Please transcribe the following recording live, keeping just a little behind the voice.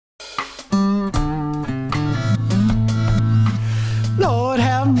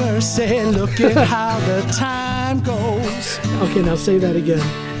mercy, look at how the time goes. Okay, now say that again.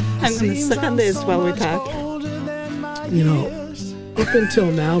 I'm going to suck on this while we talk. You know, up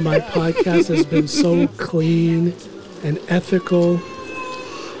until now, my podcast has been so clean and ethical.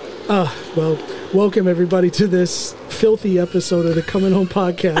 Well, welcome everybody to this filthy episode of the Coming Home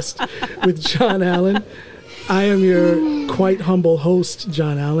Podcast with John Allen. I am your quite humble host,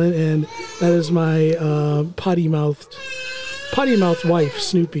 John Allen, and that is my potty-mouthed wife,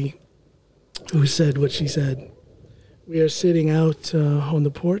 Snoopy, who said what she said. We are sitting out on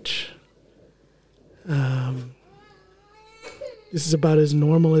the porch. This is about as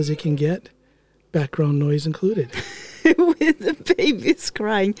normal as it can get, background noise included. With the babies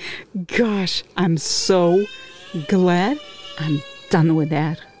crying. Gosh, I'm so glad I'm done with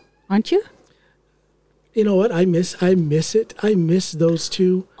that. Aren't you? You know what? I miss it. I miss those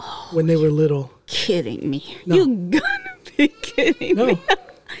two when they were little. Kidding me. No. You gotta be kidding me.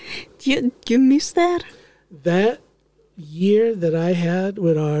 You miss that? That year that I had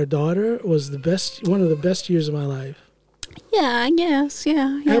with our daughter was one of the best years of my life. Yeah, I guess.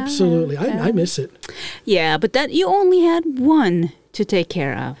 Yeah. Absolutely. Yeah. I miss it. Yeah, but that you only had one to take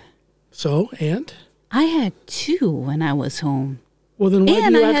care of. So, and? I had two when I was home. Well, then why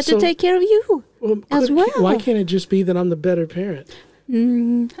and do you I had to take care of you as well. Why can't it just be that I'm the better parent?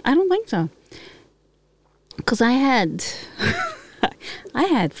 I don't think so. Because I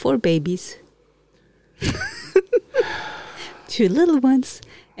had 4 babies. 2 little ones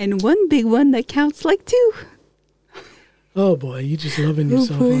and 1 big one that counts like 2. Oh boy, you just loving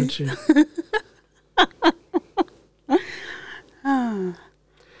yourself, aren't you?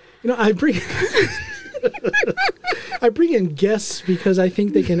 You know, I bring in guests because I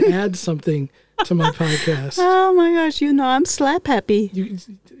think they can add something to my podcast. Oh my gosh, I'm slap happy.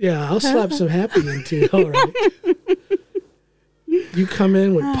 I'll slap some happy into you. All right. You come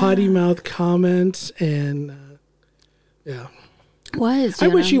in with potty mouth comments and What? I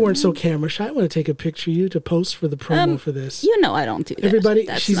wish you weren't so camera shy. I want to take a picture of you to post for the promo for this. I don't do that. Everybody,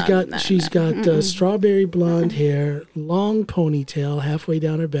 she's got strawberry blonde hair, long ponytail halfway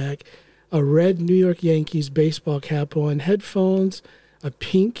down her back, a red New York Yankees baseball cap on, headphones, a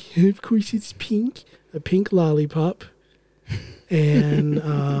pink, of course it's pink, a pink lollipop, and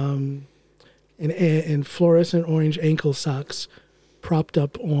and fluorescent orange ankle socks propped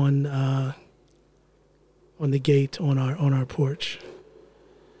up on the gate on our porch.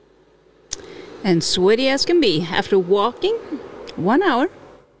 And sweaty as can be after walking 1 hour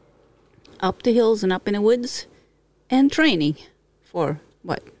up the hills and up in the woods and training for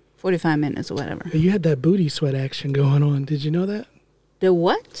 45 minutes or whatever. You had that booty sweat action going on. Did you know that? The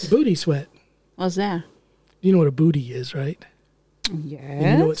what? Booty sweat. What's that? You know what a booty is, right? Yes. And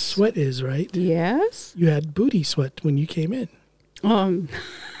you know what sweat is, right? Yes. You had booty sweat when you came in. How do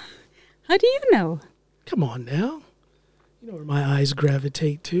you know? Come on now. You know where my eyes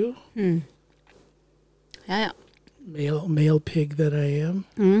gravitate to. Yeah. Male pig that I am.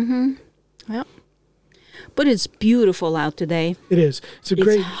 Mm-hmm. Yep. But it's beautiful out today. It is. It's a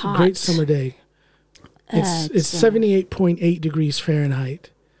great summer day. It's 78.8 degrees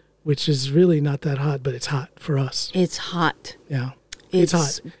Fahrenheit, which is really not that hot, but it's hot for us. It's hot. Yeah. It's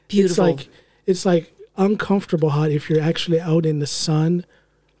hot. Beautiful. It's like uncomfortable hot if you're actually out in the sun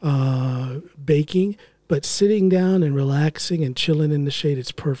baking, but sitting down and relaxing and chilling in the shade,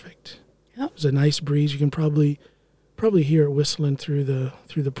 it's perfect. Yep. There's a nice breeze. You can probably hear it whistling through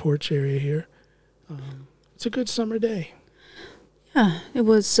the porch area here. It's a good summer day. Yeah, it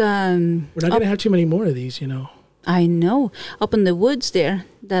was. We're not going to have too many more of these, I know. Up in the woods there,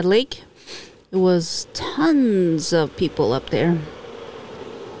 that lake, it was tons of people up there.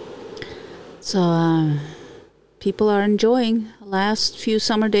 So people are enjoying the last few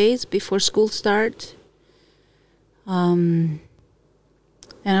summer days before school starts. And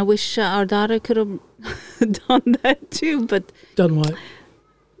I wish our daughter could have done that too, but... Done what?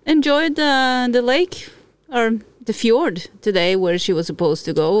 Enjoyed the lake, or the fjord today where she was supposed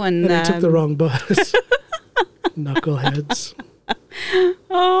to go. And I took the wrong bus. Knuckleheads.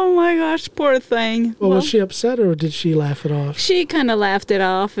 Oh my gosh, poor thing. Well, was she upset or did she laugh it off? She kind of laughed it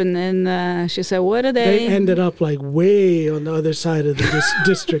off, and then she said, what are they? They ended up like way on the other side of the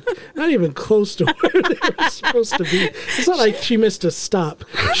district, not even close to where they were supposed to be. It's not like she missed a stop.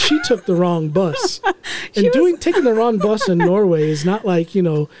 She took the wrong bus. And taking the wrong bus in Norway is not like,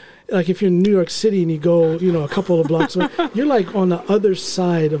 like if you're in New York City and you go, a couple of blocks away, you're like on the other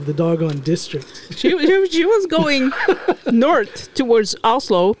side of the doggone district. She was going north towards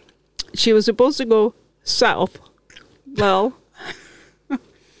Oslo. She was supposed to go south. Well,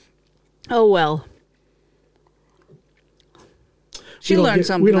 oh well. She learned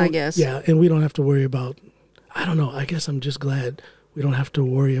something, I guess. Yeah, and we don't have to worry about, I don't know, I guess I'm just glad we don't have to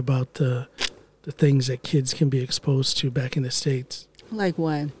worry about the things that kids can be exposed to back in the States. Like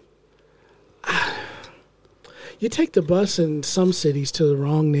what? You take the bus in some cities to the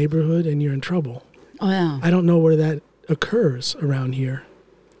wrong neighborhood and you're in trouble. Oh, yeah. I don't know where that occurs around here.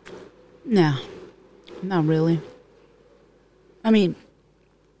 No, not really. I mean,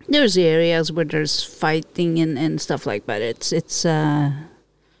 there's areas where there's fighting and stuff like that. It's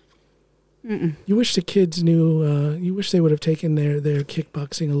You wish the kids knew, you wish they would have taken their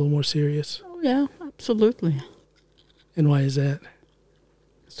kickboxing a little more serious. Oh, yeah, absolutely. And why is that?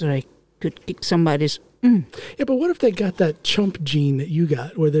 So I could kick somebody's... Yeah, but what if they got that chump gene that you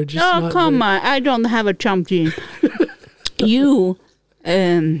got, where they're just Oh, come on. I don't have a chump gene. You,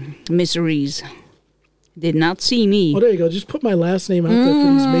 Miss Reese, did not see me. Well, there you go. Just put my last name out there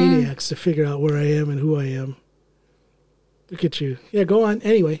for these maniacs to figure out where I am and who I am. Look at you. Yeah, go on.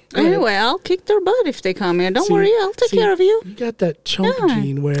 Anyway. Go Anyway, ahead. I'll kick their butt if they come here. Don't worry, I'll take care of you. You got that chump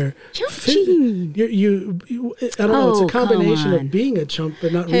gene where... Chump gene. You, I don't know, it's a combination come on. of being a chump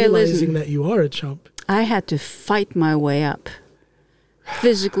but not Hey, realizing listen. that you are a chump. I had to fight my way up.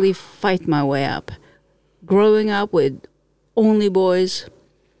 Physically fight my way up. Growing up with only boys,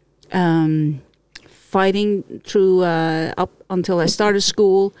 fighting through up until I started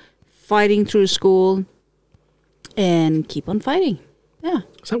school, fighting through school, and keep on fighting. Yeah.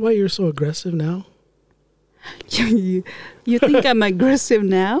 Is that why you're so aggressive now? You think I'm aggressive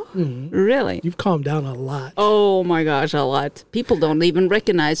now? Mm-hmm. Really? You've calmed down a lot. Oh my gosh, a lot. People don't even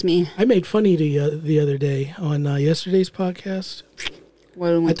recognize me. I made fun of you the other day on yesterday's podcast.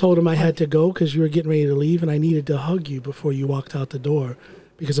 Well, I told him I had to go because you were getting ready to leave and I needed to hug you before you walked out the door.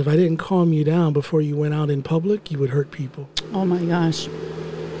 Because if I didn't calm you down before you went out in public, you would hurt people. oh my gosh.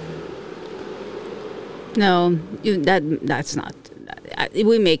 No, that's not.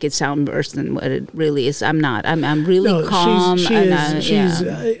 We make it sound worse than what it really is. I'm not. I'm really calm.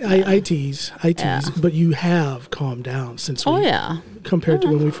 I tease, Yeah. but you have calmed down since we, Oh yeah. compared to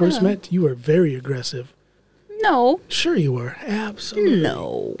when we first met. You were very aggressive. No. Sure you were. Absolutely.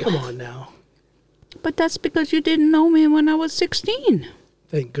 No. Come on now. But that's because you didn't know me when I was 16.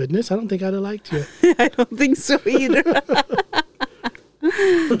 Thank goodness. I don't think I'd have liked you. I don't think so either.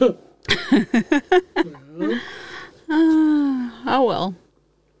 Oh well.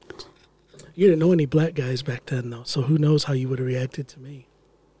 You didn't know any black guys back then, though, so who knows how you would have reacted to me.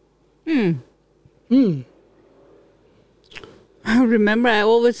 Remember, I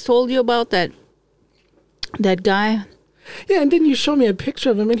always told you about that guy. Yeah, and then you show me a picture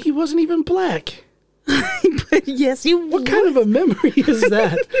of him, and he wasn't even black. But yes, you. What kind of a memory is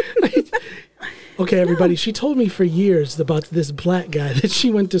that? Okay, everybody, she told me for years about this black guy that she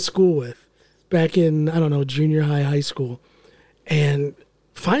went to school with back in, I don't know, junior high school. And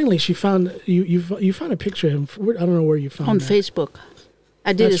finally she found, you found a picture of him. I don't know where you found on that. Facebook.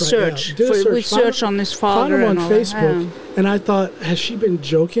 I did That's a search. right, yeah. We searched on his father. Found him on and all that. Facebook. Yeah. And I thought, has she been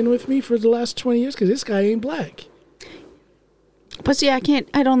joking with me for the last 20 years? Because this guy ain't black. But see, I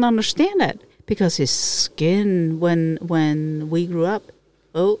don't understand that. Because his skin, when we grew up,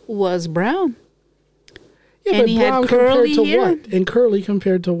 was brown. Yeah, And but he had brown curly compared to hair. what? And curly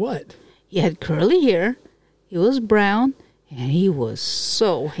compared to what? He had curly hair. He was brown. And he was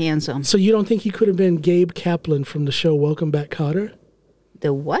so handsome. So you don't think he could have been Gabe Kaplan from the show Welcome Back, Kotter?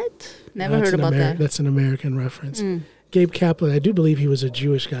 The what? Never That's heard about that. That's an American reference. Gabe Kaplan, I do believe he was a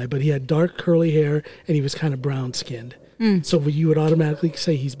Jewish guy, but he had dark curly hair and he was kind of brown skinned. So you would automatically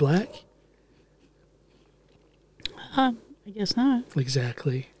say he's black? I guess not.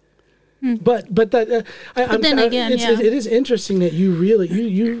 Exactly. But then again, yeah. it is interesting that you really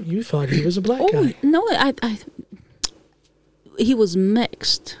you thought he was a black guy. No, he was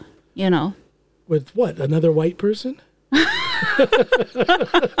mixed, you know. With what? Another white person?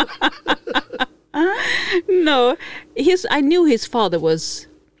 No, I knew his father was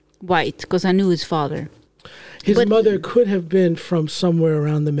white because I knew his father. His mother could have been from somewhere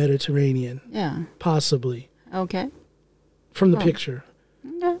around the Mediterranean. Yeah. Possibly. Okay. From the picture.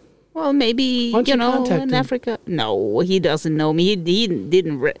 Okay. Well, maybe Why don't you know contact in him? Africa. No, he doesn't know me. He didn't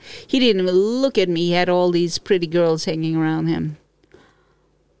even look at me. He had all these pretty girls hanging around him.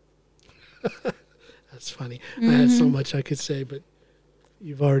 That's funny. I had so much I could say, but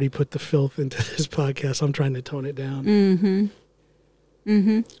you've already put the filth into this podcast. I'm trying to tone it down.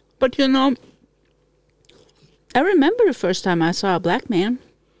 But you know, I remember the first time I saw a black man.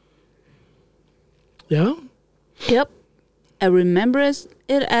 Yeah? Yep. I remember it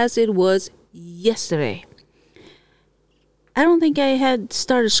as it was yesterday. I don't think I had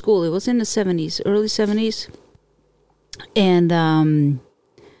started school. It was in the 70s, early 70s. And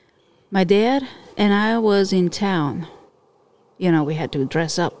my dad and I was in town. You know, we had to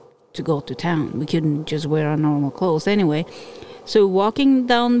dress up to go to town. We couldn't just wear our normal clothes anyway. So walking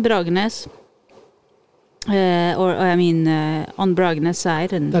down Bragnes, on Bragnes side.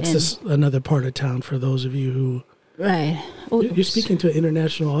 That's another part of town for those of you who... Right. Oh, you're speaking to an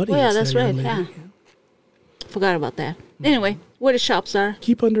international audience. Oh, yeah, that's there, right, yeah. Forgot about that. Anyway, where the shops are.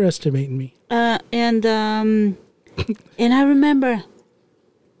 Keep underestimating me. And I remember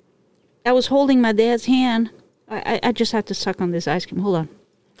I was holding my dad's hand. I just had to suck on this ice cream. Hold on.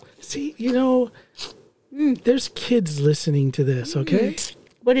 See, there's kids listening to this, okay?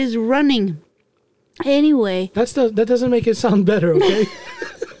 But he's running. Anyway. That doesn't make it sound better, okay?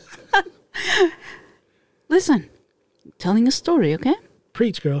 Listen, telling a story, okay?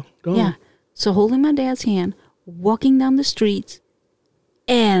 Preach, girl. Go on. Yeah. So holding my dad's hand, walking down the streets,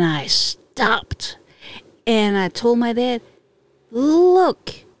 and I stopped. And I told my dad,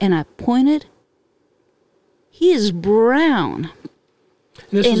 look. And I pointed. He is brown.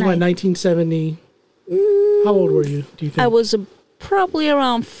 And this was what, 1970? How old were you, do you think? I was probably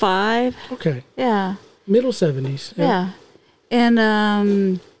around 5. Okay. Yeah. Middle 70s. Yeah. And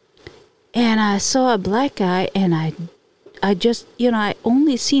I saw a black guy, and I just, I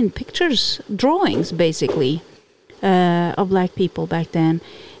only seen pictures, drawings, basically, of black people back then.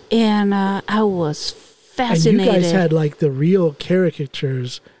 And I was fascinated. And you guys had, like, the real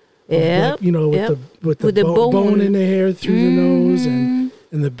caricatures. Yeah. With the bone in the hair through the nose and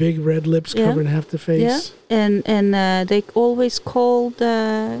the big red lips covering half the face. Yeah. And they always called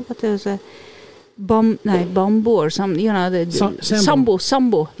what was a bambu or something.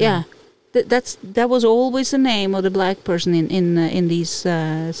 Sambo. Yeah. That was always the name of the black person in these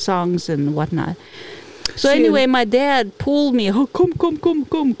songs and whatnot. So anyway, my dad pulled me. Oh, come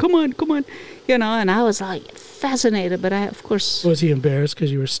on. And I was like fascinated, but I, of course... Was he embarrassed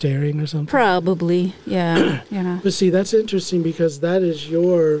because you were staring or something? Probably, yeah, But see, that's interesting because that is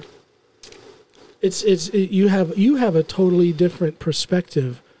your... You have a totally different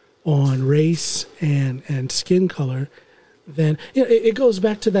perspective on race and skin color than... it goes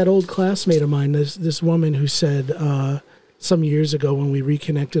back to that old classmate of mine, this woman who said... some years ago when we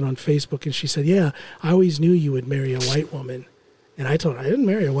reconnected on Facebook, and she said, yeah, I always knew you would marry a white woman. And I told her, I didn't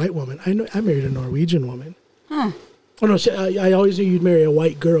marry a white woman. I married a Norwegian woman. Huh. Oh, no, I always knew you'd marry a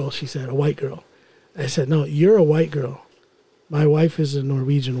white girl, she said, a white girl. I said, no, you're a white girl. My wife is a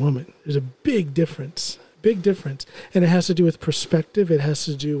Norwegian woman. There's a big difference. And it has to do with perspective. It has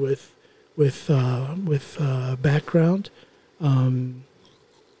to do with background.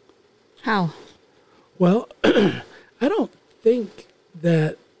 How? Well, I don't think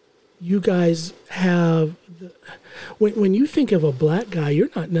that you guys have... When you think of a black guy, you're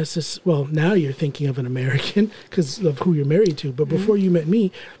not necessarily... Well, now you're thinking of an American because of who you're married to. But before you met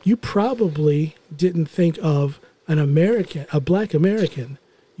me, you probably didn't think of an American, a black American.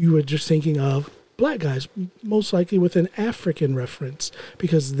 You were just thinking of black guys, most likely with an African reference,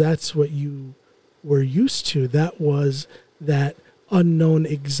 because that's what you were used to. That was that unknown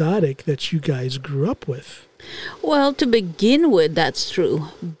exotic that you guys grew up with. Well, to begin with, that's true.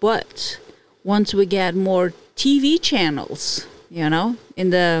 But once we got more TV channels, in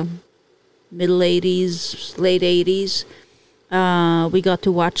the middle 80s, late 80s, we got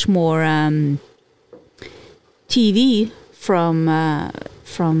to watch more TV from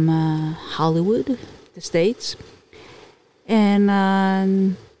Hollywood, the States. And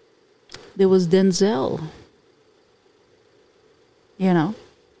there was Denzel,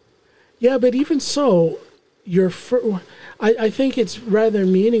 Yeah, but even so... I think it's rather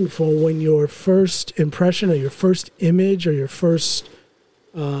meaningful when your first impression or your first image or your first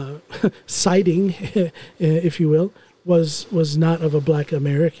sighting, if you will, was not of a black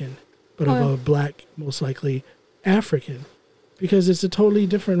American, but of a black, most likely African, because it's a totally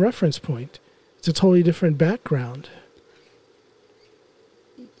different reference point. It's a totally different background.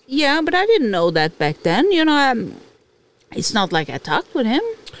 Yeah, but I didn't know that back then. It's not like I talked with him.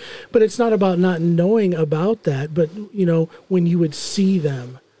 But it's not about not knowing about that. But, when you would see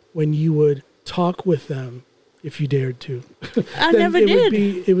them, when you would talk with them, if you dared to. I never did.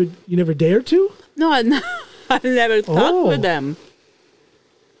 You never dared to? No, I never talked with them.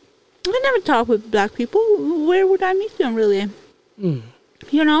 I never talked with black people. Where would I meet them, really?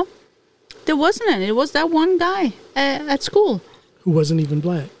 There wasn't any. It was that one guy at school. Who wasn't even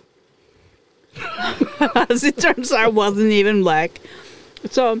black. As it turns out, I wasn't even black.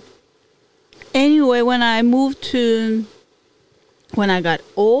 So, anyway, when I got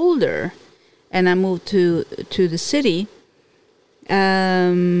older and I moved to the city,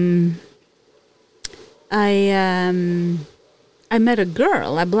 I met a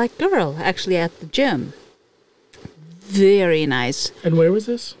black girl, actually at the gym. Very nice. And where was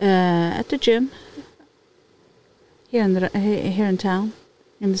this? At the gym. Here in town,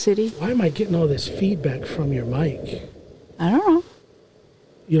 in the city. Why am I getting all this feedback from your mic? I don't know.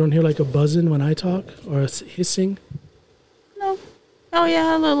 You don't hear like a buzzing when I talk or a hissing? No. Oh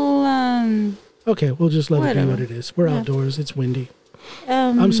yeah, a little. Okay, we'll just let it be what it is. We're outdoors. It's windy.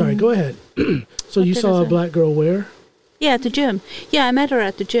 I'm sorry. Go ahead. So you saw a black girl where? Yeah, at the gym. Yeah, I met her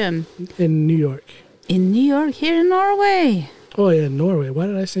at the gym. In New York. In New York, here in Norway. Oh yeah, Norway. Why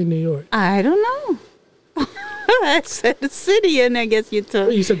did I say New York? I don't know. I said the city, and I guess you told.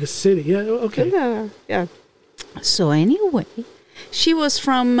 Oh, you said the city. Yeah. Okay. Yeah. So anyway, she was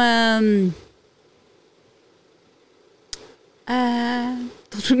from.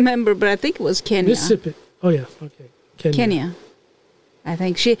 Don't remember, but I think it was Kenya. Mississippi. Oh yeah. Okay. Kenya. I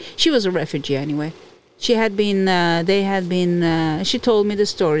think she was a refugee anyway. She had been. They had been. She told me the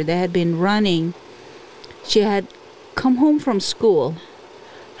story. They had been running. She had come home from school.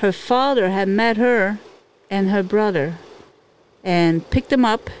 Her father had met her and her brother and picked them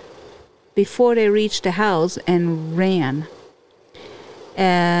up before they reached the house and ran.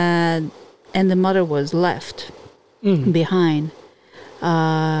 And the mother was left behind.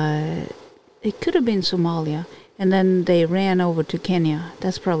 It could have been Somalia. And then they ran over to Kenya.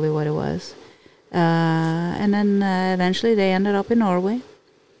 That's probably what it was. And then eventually they ended up in Norway.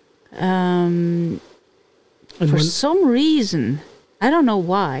 For some reason, I don't know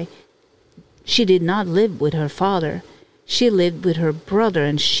why, she did not live with her father. She lived with her brother,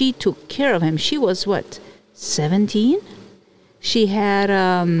 and she took care of him. She was, 17? She had,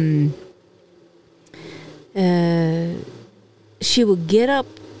 she would get up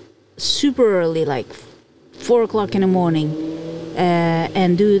super early, like 4 o'clock in the morning,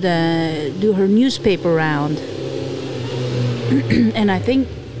 and do her newspaper round. And I think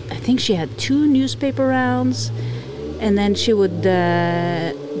she had 2 newspaper rounds, and then she would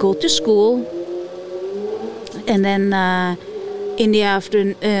go to school, and then in the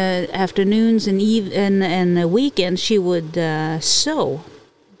afternoons and the weekends she would sew,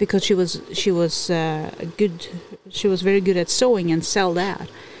 because she was very good at sewing, and sell that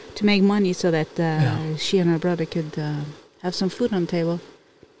to make money so that she and her brother could have some food on the table.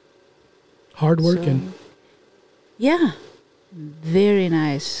 Hard working. Yeah, very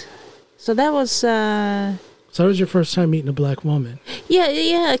nice. So that was. So that was your first time meeting a black woman?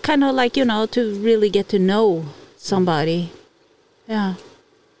 Yeah, kind of like, to really get to know somebody. Yeah.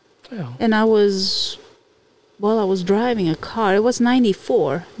 And I was driving a car. It was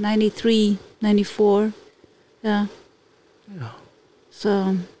 94, 93, 94. Yeah.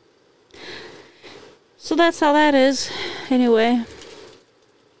 So that's how that is. Anyway.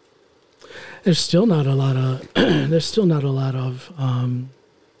 There's still not a lot of.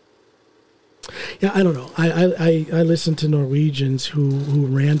 Yeah, I don't know. I listen to Norwegians who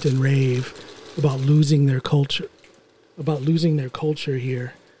rant and rave about losing their culture,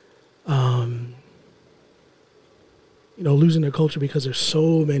 here. Losing their culture because there's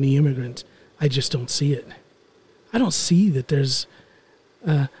so many immigrants. I just don't see it. I don't see that there's.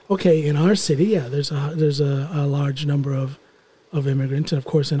 Okay, in our city, yeah, there's a large number of immigrants, and of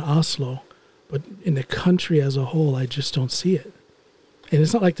course in Oslo, but in the country as a whole, I just don't see it. And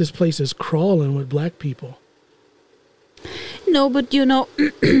it's not like this place is crawling with black people. No, but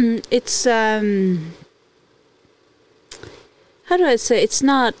it's how do I say? It's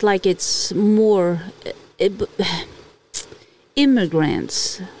not like it's more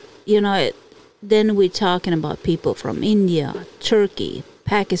immigrants. Then we're talking about people from India, Turkey,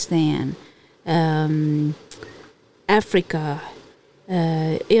 Pakistan, Africa.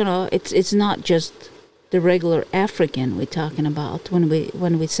 It's not just the regular African we're talking about when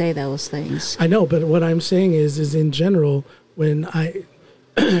we say those things. I know, but what I'm saying is in general, when I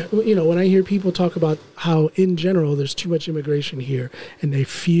when I hear people talk about how in general there's too much immigration here and they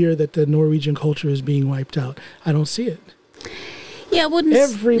fear that the Norwegian culture is being wiped out, I don't see it. Yeah,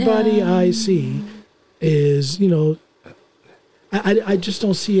 everybody I see is, I just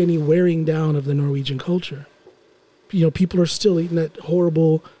don't see any wearing down of the Norwegian culture. People are still eating that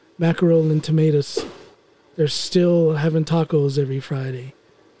horrible mackerel and tomatoes. They're still having tacos every Friday.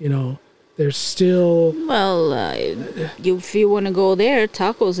 They're still... Well, if you want to go there,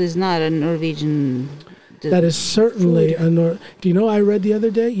 tacos is not a Norwegian... That is certainly food. Do you know, I read the other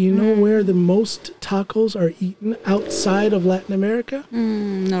day, where the most tacos are eaten outside of Latin America?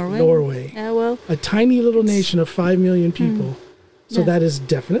 Norway. Yeah, well... A tiny little nation of 5 million people. That is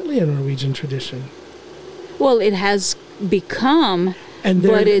definitely a Norwegian tradition. Well, it has become And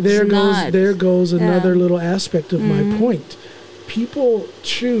there goes another little aspect of my point. People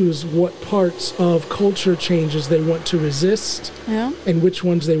choose what parts of culture changes they want to resist and which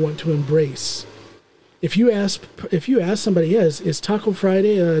ones they want to embrace. If you ask somebody, is Taco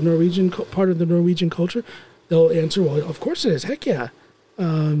Friday a Norwegian part of the Norwegian culture? They'll answer, well, of course it is. Heck yeah.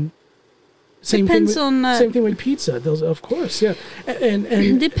 Same thing with pizza. Those, of course, yeah.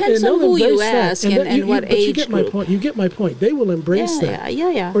 And depends on who you ask and what age you get group. My point. You get my point. They will embrace that.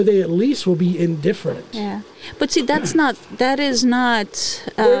 Yeah. Or they at least will be indifferent. Yeah. But see, that is not...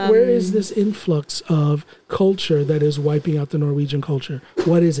 where is this influx of culture that is wiping out the Norwegian culture?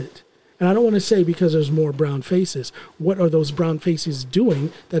 What is it? And I don't want to say because there's more brown faces. What are those brown faces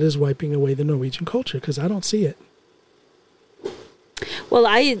doing that is wiping away the Norwegian culture? Because I don't see it. Well,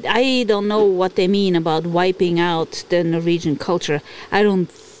 I don't know what they mean about wiping out the Norwegian culture. I don't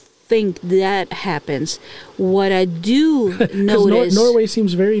think that happens. What I do notice... Norway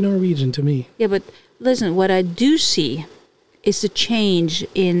seems very Norwegian to me. Yeah, but listen, what I do see is a change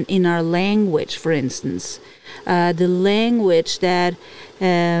in our language, for instance. The language that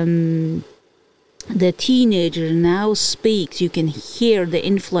the teenager now speaks, you can hear the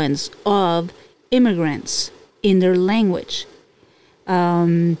influence of immigrants in their language.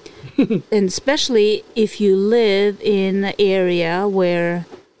 And especially if you live in an area where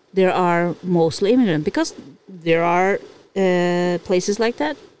there are mostly immigrants, because there are places like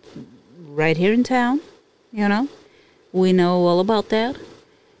that right here in town, we know all about that,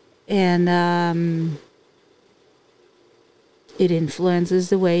 and it influences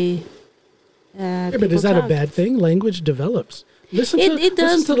the way but is that talk. A bad thing? Language develops. It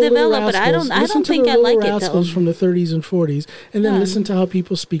does develop, but I don't think I like it though. From the 30s and 40s, and then listen to how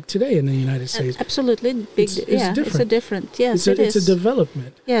people speak today in the United States. Absolutely, it's different. It's a different. Yes, it's a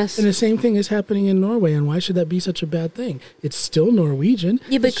development. Yes, and the same thing is happening in Norway. And why should that be such a bad thing? It's still Norwegian.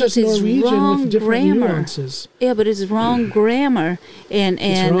 Yeah, because it's Norwegian wrong with different grammar. Nuances. Yeah, but it's wrong grammar, and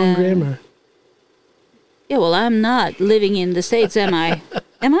it's wrong grammar. Yeah, well, I'm not living in the States, am I?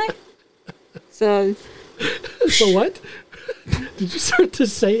 Am I? So what? Did you start to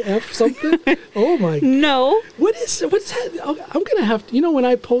say F something? Oh my! No. What's that? I'm gonna have to. When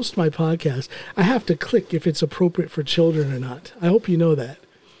I post my podcast, I have to click if it's appropriate for children or not. I hope you know that.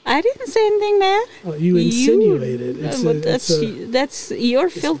 I didn't say anything bad. Oh, you insinuated. That's your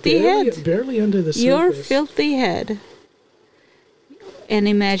filthy head. Barely under the surface. Your filthy head. And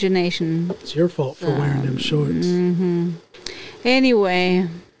imagination. It's your fault for wearing them shorts. Mm-hmm. Anyway.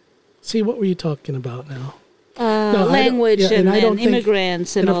 See, what were you talking about now? Language and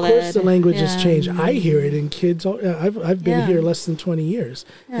immigrants and all that. And of course the language has changed. I hear it in kids. I've been here less than 20 years.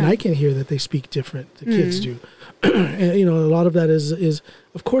 Yeah. And I can hear that they speak different. The kids do. And, a lot of that is,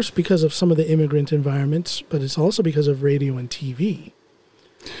 of course, because of some of the immigrant environments, but it's also because of radio and TV.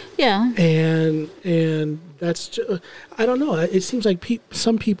 Yeah. And that's just, I don't know. It seems like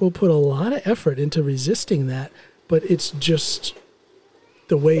some people put a lot of effort into resisting that, but it's just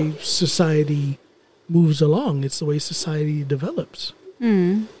the way society moves along. It's the way society develops.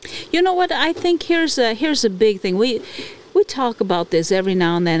 You know what? I think here's a big thing. We talk about this every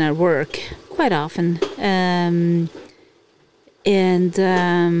now and then at work, quite often, and you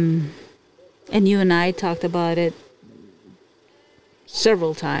and I talked about it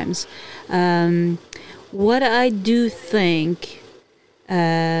several times. What I do think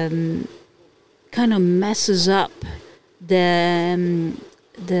kind of messes up the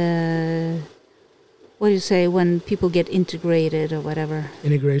what do you say when people get integrated or whatever?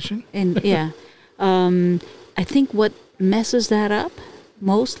 Integration? And I think what messes that up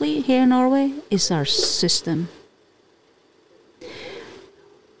mostly here in Norway is our system.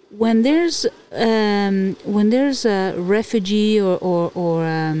 When there's a refugee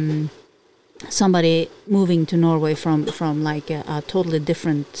or somebody moving to Norway from like a totally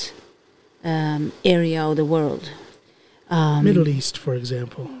different area of the world. Middle East, for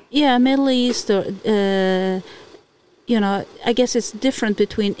example. Yeah, Middle East, or I guess it's different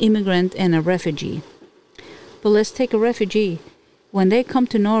between immigrant and a refugee. But let's take a refugee. When they come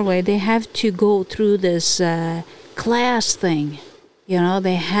to Norway, they have to go through this class thing.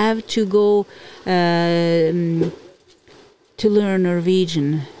 They have to go to learn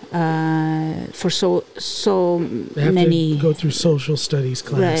Norwegian for so they have many. To go through social studies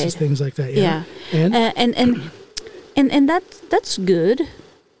classes, things like that. Yeah. And that's good,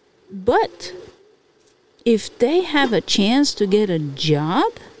 but if they have a chance to get a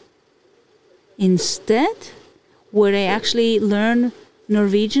job instead, where they actually learn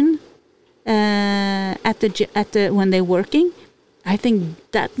Norwegian at the when they're working, I think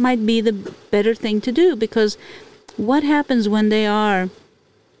that might be the better thing to do, because what happens when they are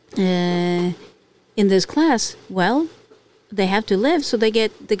in this class? Well, they have to live, so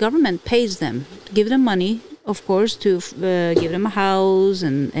the government pays them, give them money, of course, to give them a house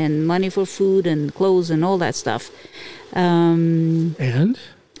and money for food and clothes and all that stuff. And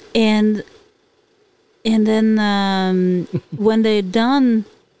then when they're done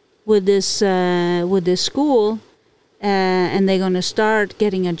with this school and they're going to start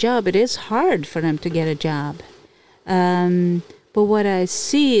getting a job, it is hard for them to get a job. But what I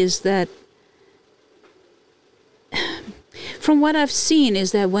see is that, from what I've seen,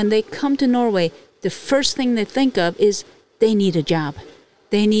 is that when they come to Norway, the first thing they think of is they need a job.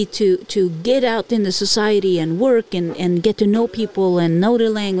 They need to get out in the society and work and get to know people and know the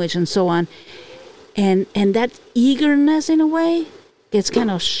language and so on. And that eagerness, in a way, gets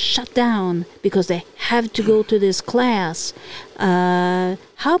kind of shut down because they have to go to this class. How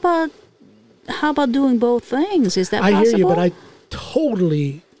about doing both things? Is that possible? I hear you, but I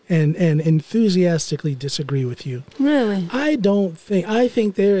totally and enthusiastically disagree with you. Really? I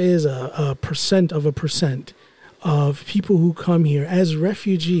think there is a percent of people who come here as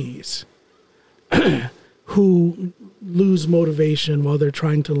refugees who lose motivation while they're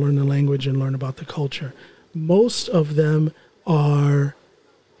trying to learn the language and learn about the culture. Most of them are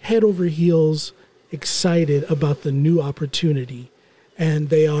head over heels excited about the new opportunity, and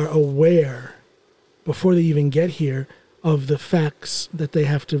they are aware before they even get here of the facts that they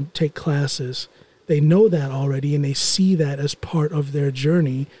have to take classes. They know that already, and they see that as part of their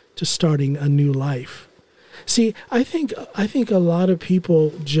journey to starting a new life. See, I think a lot of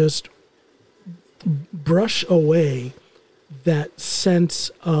people just brush away that sense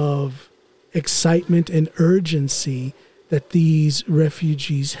of excitement and urgency that these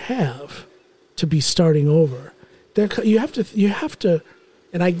refugees have to be starting over. You have to,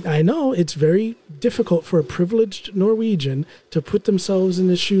 and I know it's very difficult for a privileged Norwegian to put themselves in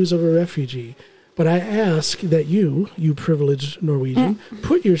the shoes of a refugee, but I ask that you privileged Norwegian,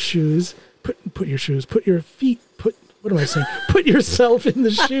 put yourself in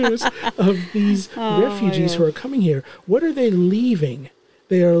the shoes of these refugees who are coming here. What are they leaving?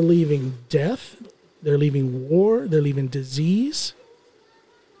 They are leaving death. They're leaving war. They're leaving disease.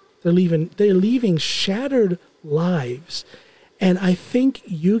 They're leaving shattered lives. And I think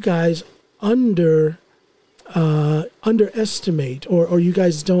you guys underestimate, or you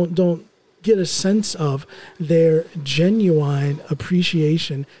guys don't get a sense of their genuine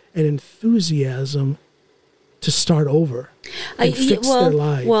appreciation and enthusiasm to start over and fix their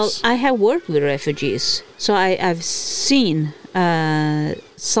lives. Well, I have worked with refugees, so I've seen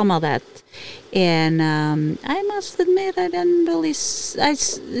some of that. And I must admit, I didn't really...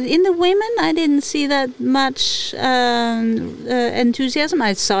 in the women, I didn't see that much enthusiasm.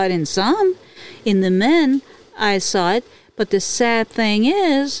 I saw it in some. In the men, I saw it. But the sad thing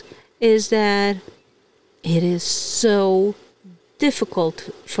is that it is so difficult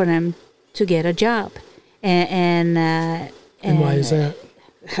for them to get a job. And why is that?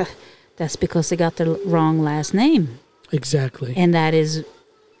 That's because they got the wrong last name. Exactly. And that is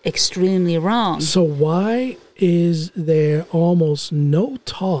extremely wrong. So why is there almost no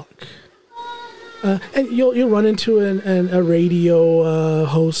talk? And you'll run into a radio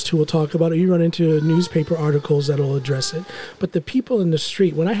host who will talk about it. You run into newspaper articles that will address it. But the people in the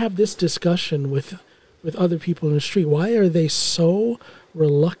street, when I have this discussion with other people in the street, why are they so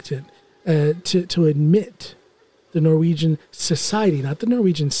reluctant to admit the Norwegian society, not the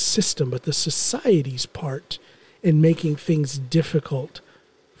Norwegian system, but the society's part in making things difficult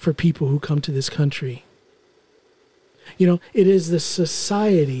for people who come to this country? You know, it is the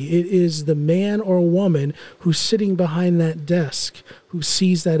society, it is the man or woman who's sitting behind that desk who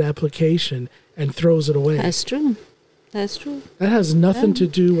sees that application and throws it away. That's true. That's true. That has nothing to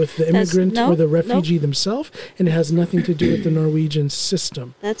do with the immigrant or the refugee themselves, and it has nothing to do with the Norwegian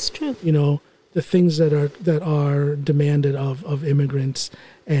system. That's true. You know, the things that are demanded of immigrants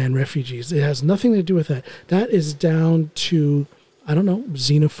and refugees. It has nothing to do with that. That is down to, I don't know,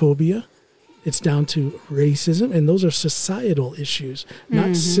 xenophobia. It's down to racism, and those are societal issues,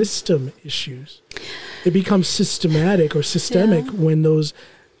 not system issues. It becomes systematic or systemic when those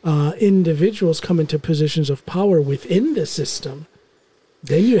individuals come into positions of power within the system.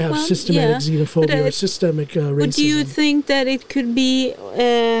 Then you have systematic xenophobia or systemic racism. But do you think that it could be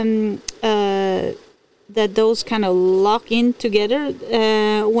that those kind of lock in together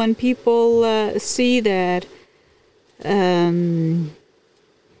when people see that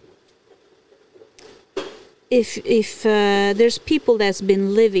if there's people that's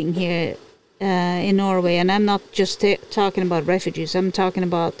been living here in Norway, and I'm not just talking about refugees, I'm talking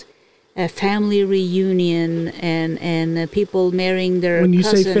about a family reunion and people marrying their When you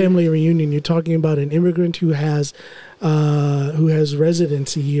cousin. say family reunion, you're talking about an immigrant who has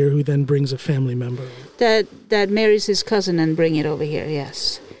residency here, who then brings a family member that marries his cousin and bring it over here.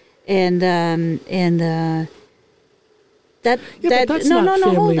 Yes, and that but that's not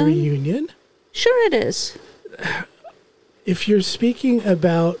family reunion. Sure, it is. If you're speaking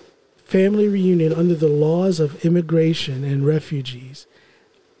about family reunion under the laws of immigration and refugees,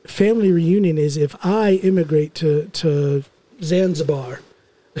 family reunion is if I immigrate to Zanzibar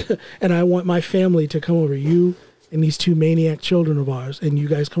and I want my family to come over, you and these two maniac children of ours, and you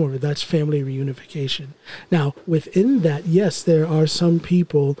guys come over, that's family reunification. Now, within that, yes, there are some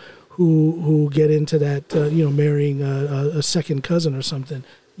people who get into that, marrying a second cousin or something.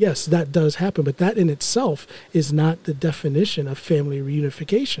 Yes, that does happen, but that in itself is not the definition of family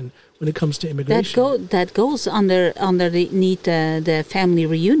reunification when it comes to immigration. That goes underneath the family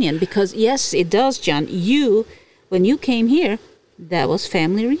reunion, because yes, it does, John. When you came here, that was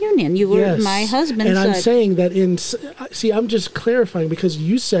family reunion. You were my husband's and I'm side. saying that I'm just clarifying, because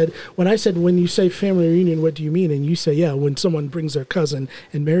you said, when I said, when you say family reunion, what do you mean? And you say, yeah, when someone brings their cousin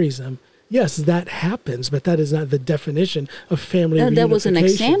and marries them. Yes, that happens, but that is not the definition of family reunification. That was an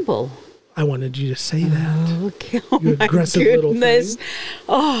example. I wanted you to say that. Okay. You aggressive little thing.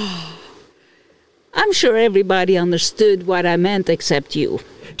 Oh, I'm sure everybody understood what I meant except you.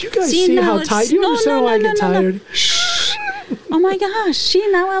 Do you guys see how tired? Do you understand why I get tired? Shh. Oh my gosh!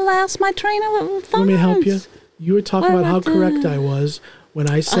 Now I lost my train of thought. Let me help you. You were talking about how correct I was when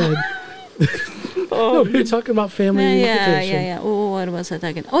I said. No, we were talking about family reunification. Yeah. Oh, what was I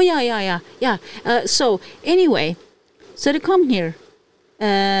talking? Oh, yeah. So anyway, so they come here,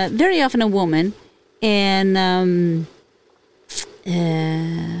 very often a woman, and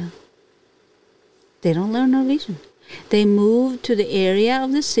they don't learn Norwegian. They move to the area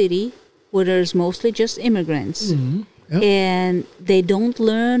of the city where there's mostly just immigrants. Mm-hmm. Yep. And they don't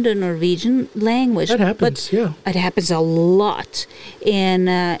learn the Norwegian language. That happens, yeah. It happens a lot. And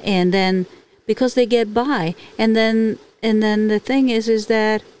then because they get by, and then the thing is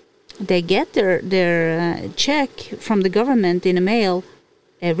that they get their check from the government in the mail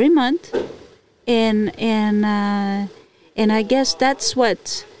every month, and I guess that's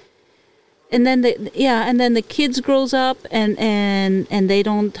what. And then the kids grows up and they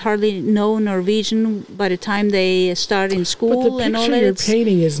don't hardly know Norwegian by the time they start in school and all that. But the picture you're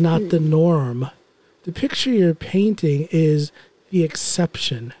painting is not the norm. The picture you're painting is the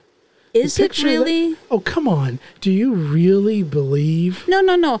exception. Is it really? Oh, come on. Do you really believe? No.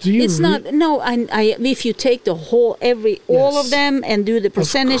 It's not. No, I if you take the whole, all of them and do the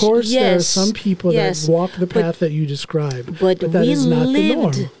percentage, of course, yes. there are some people that walk the path that you described. But that we is not the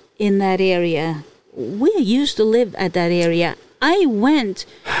norm. lived in that area. We used to live at that area. I went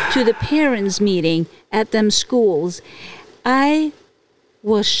to the parents' meeting at them schools. I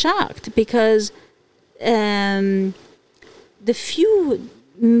was shocked because the few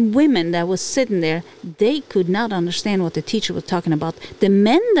women that was sitting there, they could not understand what the teacher was talking about. The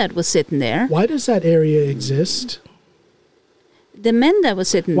men that was sitting there. Why does that area exist? The men that was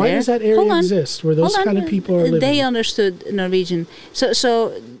sitting there. Why does that area exist where those kind of people are living? They understood Norwegian.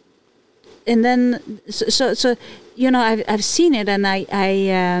 So and then I've seen it, and I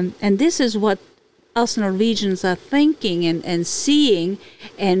and this is what us Norwegians are thinking and seeing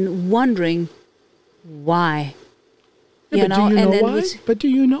and wondering why. Yeah, but do you know why? But do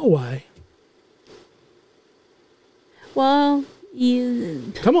you know why? Well,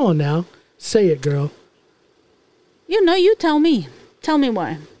 come on now, say it, girl. You tell me. Tell me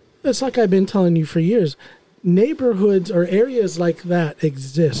why. It's like I've been telling you for years. Neighborhoods or areas like that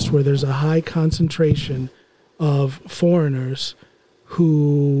exist where there's a high concentration of foreigners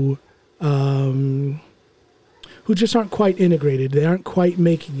who just aren't quite integrated. They aren't quite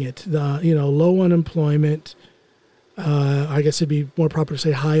making it. Low unemployment. I guess it'd be more proper to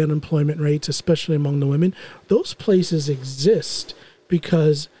say high unemployment rates, especially among the women. Those places exist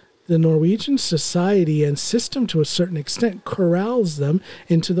because the Norwegian society and system, to a certain extent, corrals them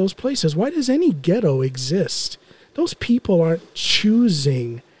into those places. Why does any ghetto exist? Those people aren't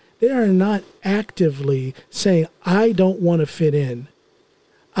choosing. They are not actively saying, I don't want to fit in.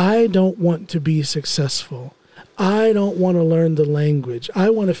 I don't want to be successful. I don't want to learn the language. I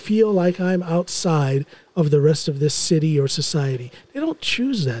want to feel like I'm outside of the rest of this city or society. They don't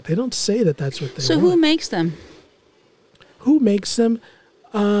choose that. They don't say that that's what they want. So who makes them? Who makes them?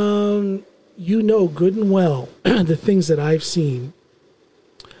 Good and well the things that I've seen.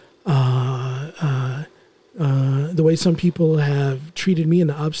 The way some people have treated me and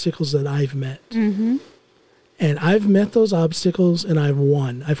the obstacles that I've met. Mm-hmm. And I've met those obstacles and I've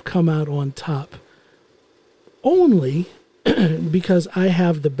won. I've come out on top. Only because I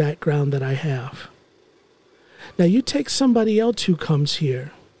have the background that I have. Now you take somebody else who comes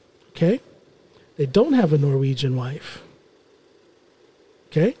here, okay? They don't have a Norwegian wife,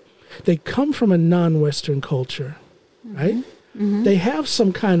 okay? They come from a non-Western culture, right? Mm-hmm. They have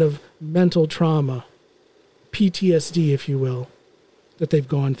some kind of mental trauma, PTSD, if you will, that they've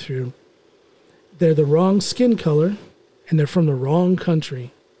gone through. They're the wrong skin color, and they're from the wrong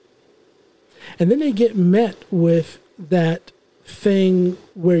country. And then they get met with that thing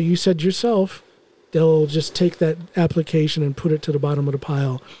where you said yourself, they'll just take that application and put it to the bottom of the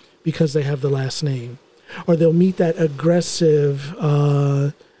pile because they have the last name. Or they'll meet that aggressive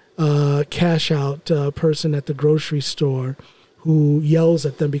cash out person at the grocery store who yells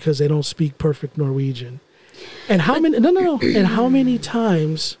at them because they don't speak perfect Norwegian. And how many and how many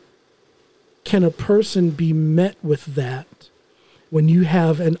times can a person be met with that when you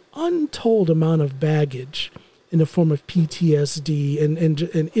have an untold amount of baggage in the form of PTSD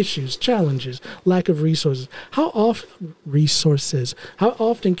and issues, challenges, lack of resources? How often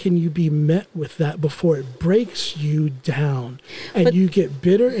can you be met with that before it breaks you down and you get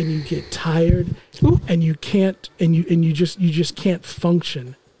bitter and you get tired and you can't and you just can't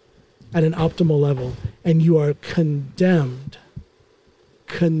function at an optimal level, and you are condemned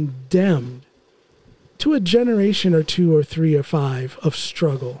to a generation or two or three or five of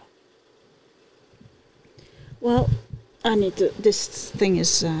struggle? Well, this thing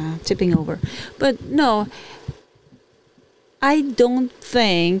is tipping over. But no, I don't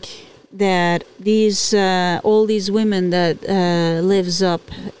think that these all these women that lives up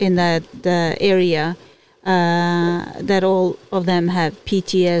in that area, that all of them have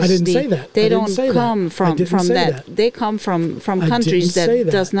PTSD. I didn't say that. They don't come from that. They come from countries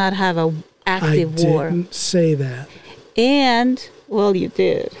that does not have a active war. I didn't say that. And well, you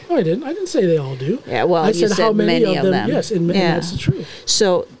did. No, I didn't. I didn't say they all do. Yeah, well, I said how many of them. Yes, and that's the truth.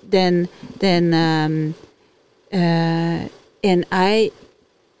 So then, and I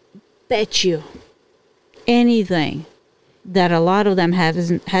bet you anything that a lot of them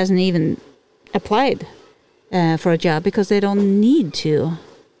hasn't even applied for a job because they don't need to.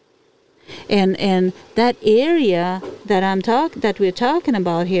 And that area that we're talking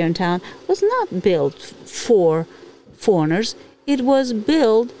about here in town was not built for foreigners. It was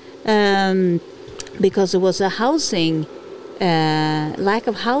built because there was a housing lack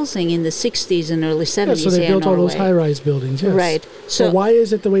of housing in the 60s and early 70s. Yeah, so they built all those high-rise buildings. Yes. Right. So why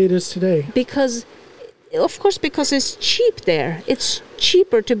is it the way it is today? Because it's cheap there. It's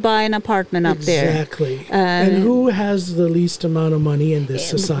cheaper to buy an apartment up there. Exactly. And who has the least amount of money in this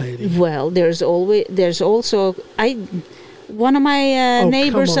society? Well, there's also one of my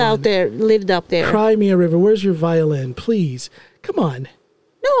neighbors out there lived up there. Cry me a river. Where's your violin? Please. Come on.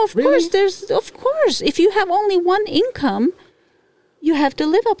 No, of course. If you have only one income, you have to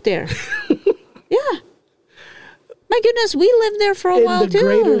live up there. Yeah. My goodness, we lived there for a while too. In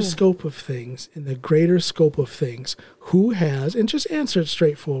the greater scope of things, who has, and just answer it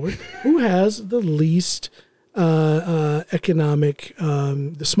straightforward, who has the least economic,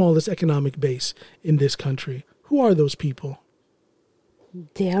 the smallest economic base in this country? Who are those people?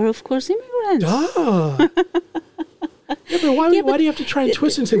 They are, of course, immigrants. Yeah, but why do you have to try and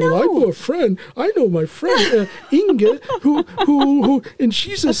twist and say, well, I know a friend. I know my friend, Inge, who, and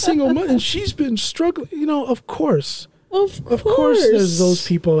she's a single mother, and she's been struggling. You know, of course. Of course there's those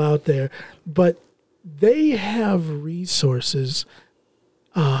people out there. But they have resources.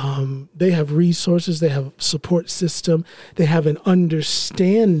 They have a support system. They have an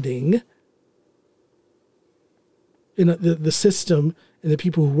understanding in the system, and the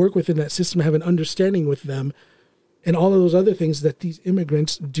people who work within that system have an understanding with them. And all of those other things that these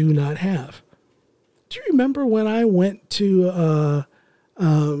immigrants do not have. Do you remember when I went to,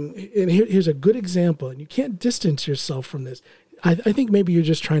 and here's a good example, and you can't distance yourself from this. I think maybe you're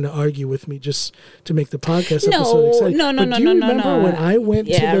just trying to argue with me just to make the podcast episode exciting. No. Do you remember when I went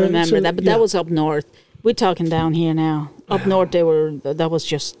to the... Yeah, I remember that, but that was up north. We're talking down here now. Up north, that was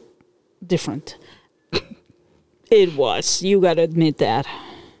just different. It was. You got to admit that.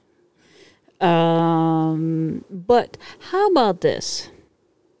 But how about this?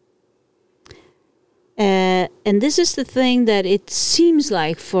 And this is the thing that it seems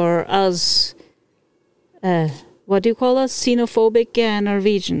like for us, what do you call us? Xenophobic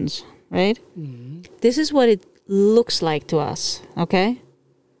Norwegians, right? Mm-hmm. This is what it looks like to us, okay?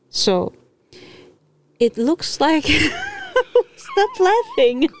 So, it looks like... Stop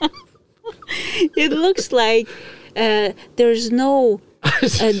laughing. It looks like there's no...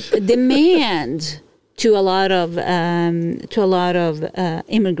 a demand to a lot of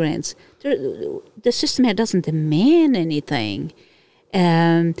immigrants. The system here doesn't demand anything,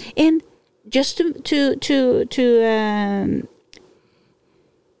 and just to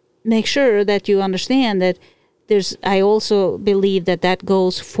make sure that you understand that I also believe that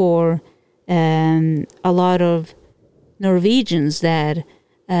goes for a lot of Norwegians that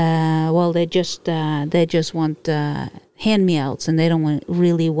they just want hand-me-outs, and they don't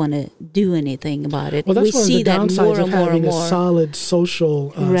really want to do anything about it. Well, that's one of the downsides of having a more. solid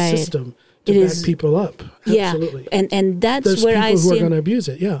social system to back people up. Absolutely. Yeah, and that's There's where I see... people who are going to abuse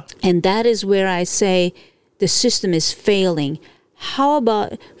it, yeah. And that is where I say the system is failing. How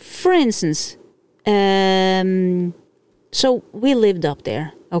about, for instance, so we lived up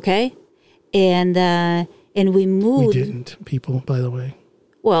there, okay? And we moved... We didn't, people, by the way.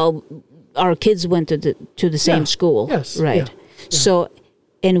 Well, our kids went to the same school, yes, right? Yeah. So,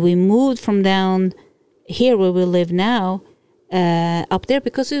 and we moved from down here where we live now up there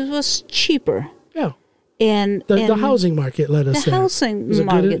because it was cheaper. Yeah. And the housing market let us the there. housing it was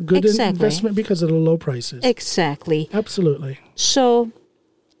market, a good exactly. investment because of the low prices. Exactly. Absolutely. So,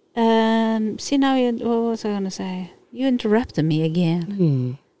 see now, what was I going to say? You interrupted me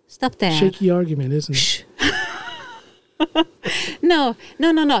again. Stop that. Shaky argument, isn't it? No.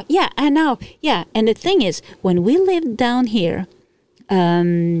 Yeah, I know. Yeah, and the thing is, when we lived down here,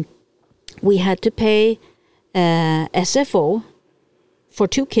 we had to pay SFO for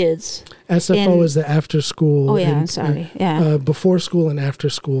 2 kids. SFO is the after school. Oh yeah, I'm sorry. Yeah, before school and after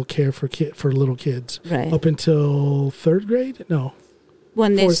school care for little kids. Right. Up until 3rd grade? No.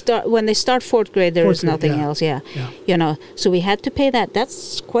 When they start 4th grade, there is nothing else. Yeah. You know, so we had to pay that.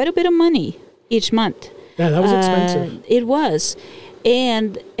 That's quite a bit of money each month. Yeah, that was expensive. It was.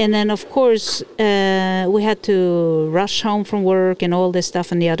 And then, of course, we had to rush home from work and all this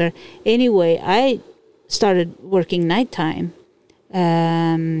stuff and the other. Anyway, I started working nighttime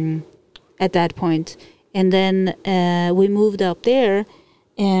at that point. And then we moved up there.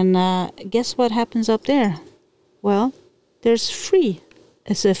 And guess what happens up there? Well, there's free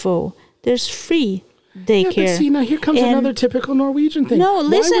SFO. There's free daycare. Yeah, but see, now here comes another typical Norwegian thing. No,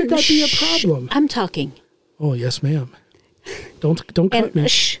 listen. Why would that be a problem? I'm talking. Oh, yes, ma'am. Don't cut me.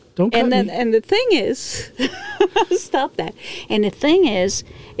 Don't cut me. And the thing is, stop that. And the thing is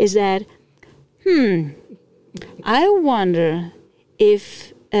that, I wonder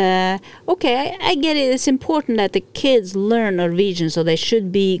if, okay, I get it. It's important that the kids learn Norwegian, so they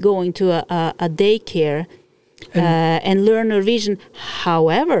should be going to a daycare and learn Norwegian.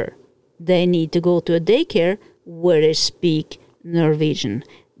 However, they need to go to a daycare where they speak Norwegian.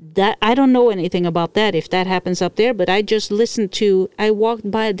 That I don't know anything about that, if that happens up there, but I just listened to, I walked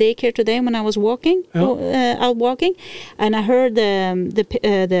by a daycare today when I was walking, out walking, and I heard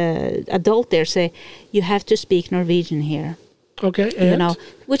the adult there say, you have to speak Norwegian here. Okay, and? You know,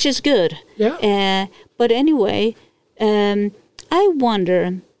 which is good. Yeah. But anyway, I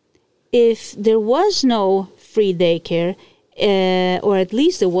wonder if there was no free daycare, or at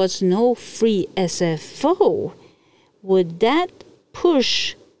least there was no free SFO, would that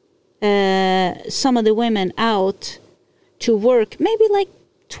push some of the women out to work maybe like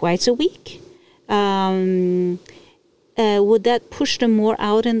twice a week? Would that push them more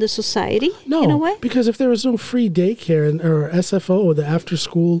out in the society in a way? Because if there was no free daycare or SFO, or the after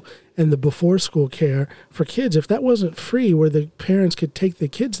school and the before school care for kids, if that wasn't free where the parents could take the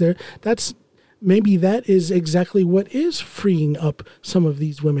kids there, maybe that is exactly what is freeing up some of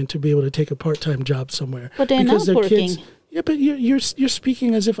these women to be able to take a part-time job somewhere. But they're not working. Kids, yeah, but you're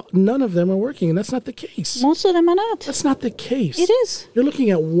speaking as if none of them are working, and that's not the case. Most of them are not. That's not the case. It is. You're looking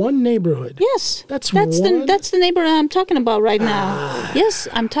at one neighborhood. Yes. That's the neighborhood I'm talking about right now. Yes,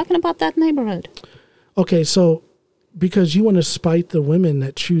 I'm talking about that neighborhood. Okay, so because you want to spite the women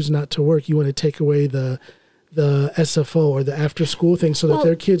that choose not to work, you want to take away the SFO or the after school thing so that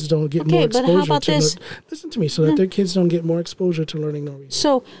their kids don't get more exposure. But how about this? Listen to me, so that their kids don't get more exposure to learning Norwegian.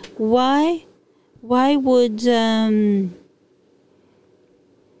 So why wouldn't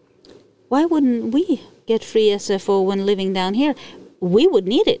we get free SFO when living down here? We would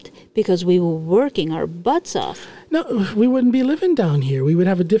need it because we were working our butts off. No, we wouldn't be living down here. We would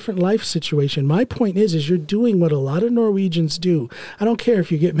have a different life situation. My point is you're doing what a lot of Norwegians do. I don't care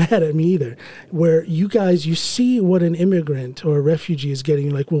if you get mad at me either, where you see what an immigrant or a refugee is getting.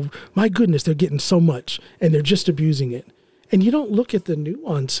 You're like, well, my goodness, they're getting so much, and they're just abusing it. And you don't look at the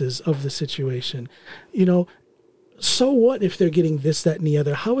nuances of the situation. You know, so what if they're getting this, that, and the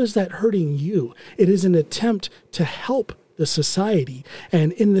other? How is that hurting you? It is an attempt to help the society.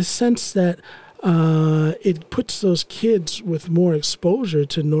 And in the sense that it puts those kids with more exposure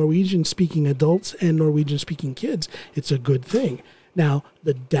to Norwegian-speaking adults and Norwegian-speaking kids. It's a good thing. Now,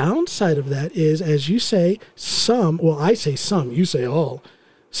 the downside of that is, as you say, I say some, you say all,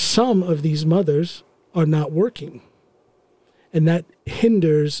 some of these mothers are not working. And that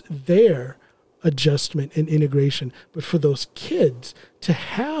hinders their adjustment and integration. But for those kids to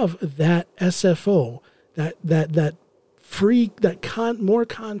have that SFO, more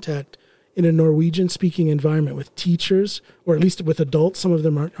contact in a Norwegian-speaking environment with teachers, or at least with adults, some of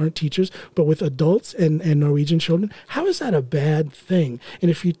them aren't teachers, but with adults and Norwegian children, how is that a bad thing? And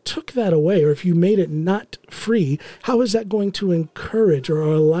if you took that away, or if you made it not free, how is that going to encourage or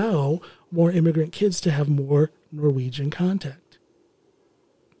allow more immigrant kids to have more Norwegian contact?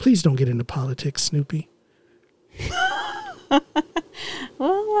 Please don't get into politics, Snoopy.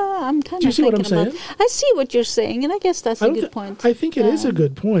 Well, I'm kind Do you of see what thinking I'm about. saying? I see what you're saying, and I guess that's a good point. I think it is a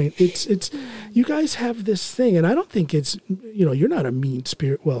good point. It's you guys have this thing, and I don't think it's, you're not a mean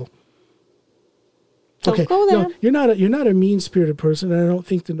spirit. Well, don't go there. No, you're not a mean-spirited person, and I don't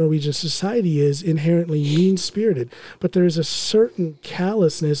think the Norwegian society is inherently mean-spirited. But there is a certain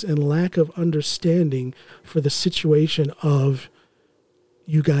callousness and lack of understanding for the situation of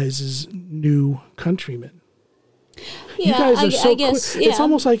you guys' new countrymen. Yeah, you guys are so I guess, quick. It's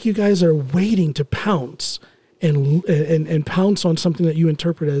almost like you guys are waiting to pounce and pounce on something that you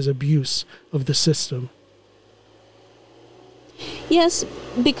interpret as abuse of the system. Yes,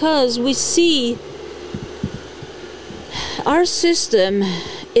 because we see our system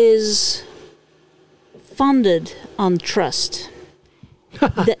is funded on trust.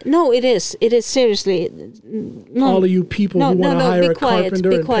 No, it is. It is seriously. No, all of you people who want to hire a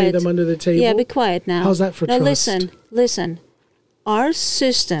carpenter and pay them under the table. Yeah, be quiet now. How's that for trust? Listen. Our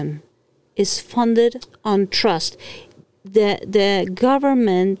system is funded on trust. The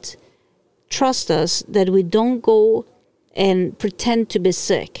government trusts us that we don't go and pretend to be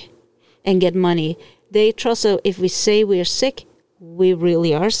sick and get money. They trust us if we say we're sick, we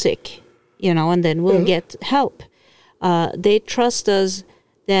really are sick, and then we'll get help. They trust us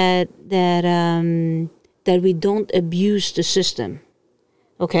that we don't abuse the system,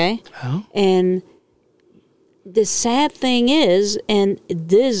 okay? Oh. And the sad thing is, and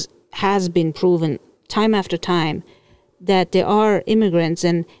this has been proven time after time, that there are immigrants,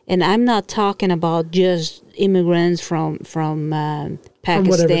 and I'm not talking about just immigrants from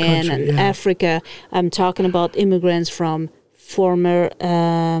Pakistan and Africa. I'm talking about immigrants from former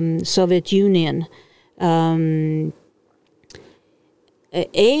Soviet Union.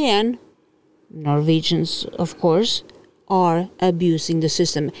 And Norwegians, of course, are abusing the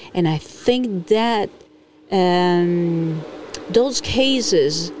system. And I think that those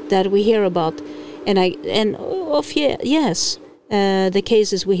cases that we hear about, the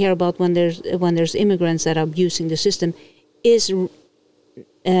cases we hear about when there's immigrants that are abusing the system, is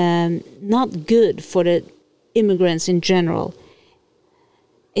not good for the immigrants in general.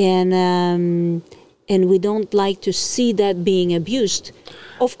 And we don't like to see that being abused.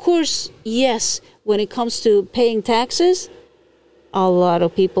 Of course, yes, when it comes to paying taxes, a lot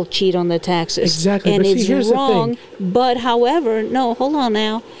of people cheat on the taxes. Exactly. And but it's here's wrong. The thing. But however, no, hold on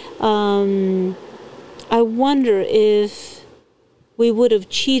now. I wonder if we would have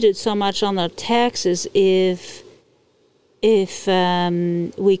cheated so much on our taxes if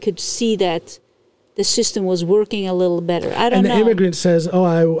we could see that the system was working a little better. I don't know. And the immigrant says, "Oh,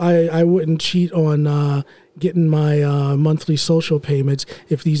 I wouldn't cheat on getting my monthly social payments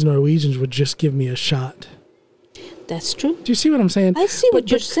if these Norwegians would just give me a shot." That's true. Do you see what I'm saying? I see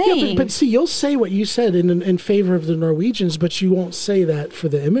what you're saying. Yeah, but see, you'll say what you said in favor of the Norwegians, but you won't say that for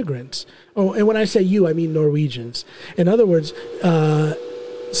the immigrants. Oh, and when I say you, I mean Norwegians. In other words,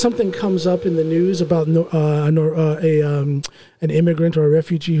 something comes up in the news about an immigrant or a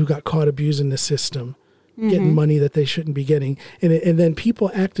refugee who got caught abusing the system, getting money that they shouldn't be getting. And then people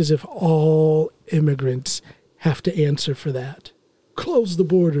act as if all immigrants have to answer for that. Close the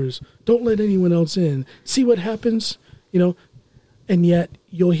borders. Don't let anyone else in. See what happens, And yet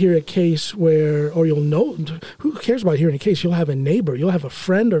you'll hear a case where, or you'll know, who cares about hearing a case? You'll have a neighbor, you'll have a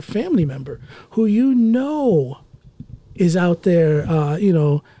friend or family member who is out there,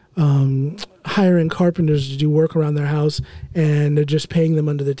 hiring carpenters to do work around their house, and they're just paying them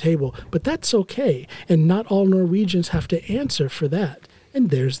under the table. But that's okay. And not all Norwegians have to answer for that. And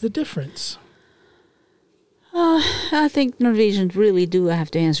there's the difference. I think Norwegians really do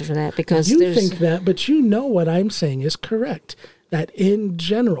have to answer for that, because you think that, but what I'm saying is correct. That in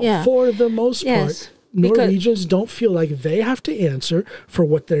general, for the most part, Norwegians don't feel like they have to answer for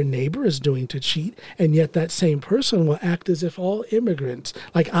what their neighbor is doing to cheat, and yet that same person will act as if all immigrants,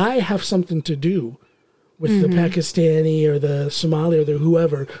 like I have something to do with the Pakistani or the Somali or the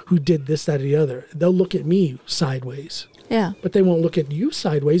whoever who did this, that, or the other. They'll look at me sideways. Yeah. But they won't look at you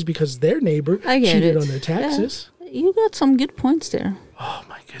sideways because their neighbor cheated on their taxes. Yeah. You got some good points there. Oh,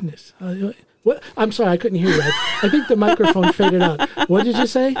 my goodness. What? I'm sorry, I couldn't hear you. I think the microphone faded out. What did you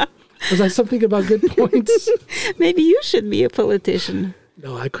say? Was I something about good points? Maybe you should be a politician.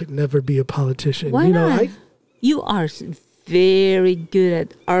 No, I could never be a politician. Why not? You are very good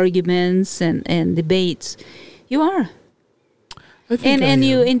at arguments and debates. You are. And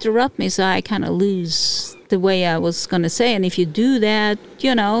you interrupt me, so I kind of lose the way I was going to say. And if you do that,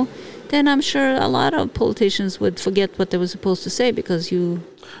 then I'm sure a lot of politicians would forget what they were supposed to say because you...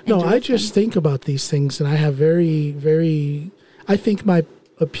 No, I just think about these things, and I have I think my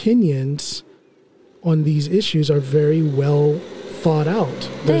opinions on these issues are very well thought out.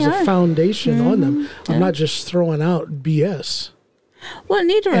 There's a foundation on them. I'm not just throwing out BS. Well,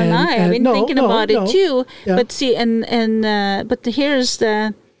 neither am I. I've been thinking about it too. Yeah. But see, but here's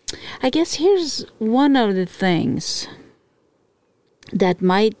one of the things that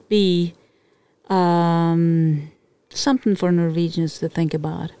might be something for Norwegians to think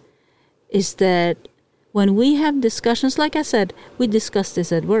about is that when we have discussions, like I said, we discuss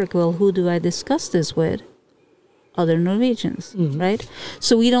this at work. Well, who do I discuss this with? Other Norwegians, right?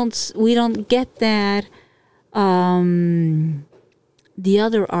 So we don't get that the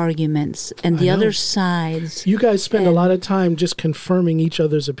other arguments and the other sides. You guys spend a lot of time just confirming each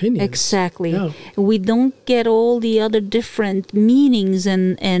other's opinions. Exactly. Yeah. We don't get all the other different meanings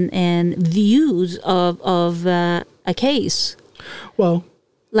and views of a case. Well,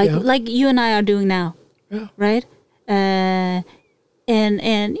 like you and I are doing now. Yeah. Right? And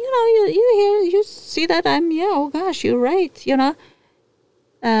you see that oh gosh, you're right,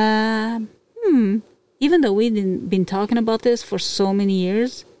 even though we've been talking about this for so many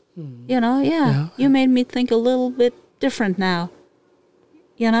years, you made me think a little bit different now.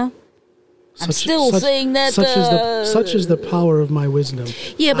 I'm still saying that such is the power of my wisdom.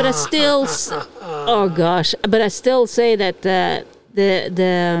 Yeah, but I still oh gosh, but I still say that the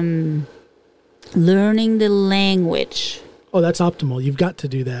learning the language. Oh, that's optimal. You've got to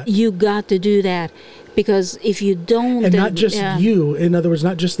do that. You got to do that because if you don't, and not just you. In other words,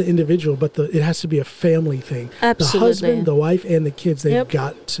 not just the individual, but it has to be a family thing. Absolutely. The husband, the wife, and the kids. They've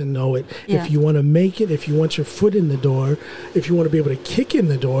got to know it. Yeah. If you want to make it, if you want your foot in the door, if you want to be able to kick in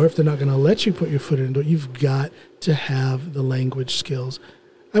the door, if they're not going to let you put your foot in the door, you've got to have the language skills.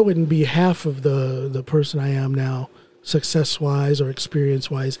 I wouldn't be half of the person I am now, success-wise or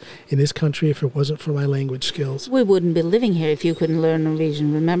experience-wise, in this country if it wasn't for my language skills. We wouldn't be living here if you couldn't learn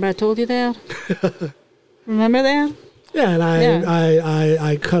Norwegian. Remember I told you that? Remember that? Yeah, and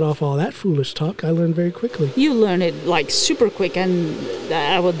I cut off all that foolish talk. I learned very quickly. You learned it like super quick, and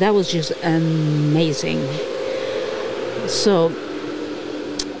that was just amazing. So,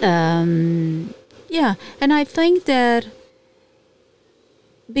 and I think that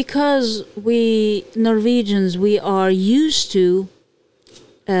because we Norwegians, we are used to,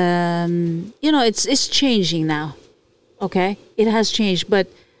 it's changing now, okay? It has changed, but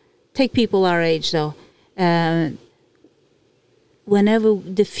take people our age, though. Whenever,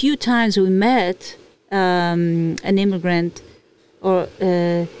 the few times we met an immigrant, or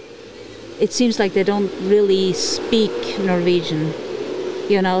it seems like they don't really speak Norwegian,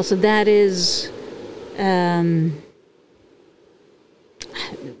 so that is...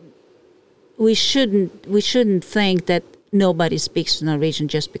 We shouldn't think that nobody speaks Norwegian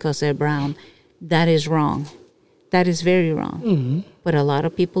just because they're brown. That is wrong. That is very wrong. Mm-hmm. But a lot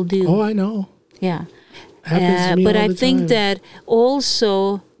of people do. Oh, I know. Yeah. Happens to me but all I the think time. that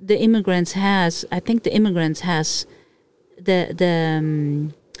also the immigrants has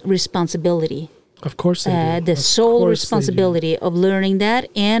the responsibility. Of course they do. The sole responsibility of learning that.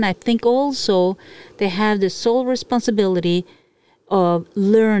 And I think also they have the sole responsibility of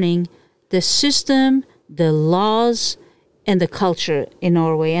learning the system, the laws, and the culture in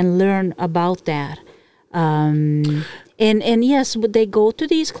Norway, and learn about that. And yes, but they go to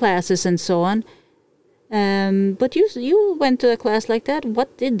these classes and so on. But you went to a class like that.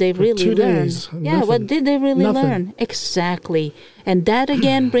 What did they really learn? 2 days. Yeah, Nothing. what did they really Nothing. learn? Exactly. And that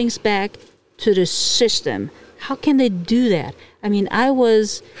again brings back to the system. How can they do that? I mean, I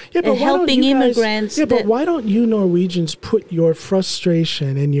was helping immigrants. But why don't you Norwegians put your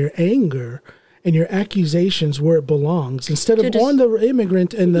frustration and your anger and your accusations where it belongs. Instead of on the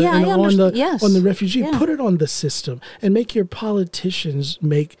immigrant and, on the refugee, put it on the system and make your politicians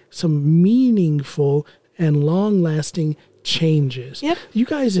make some meaningful and long-lasting changes. Yep. You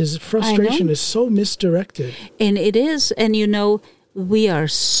guys' frustration is so misdirected. And it is. And, we are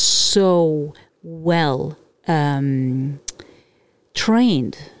so well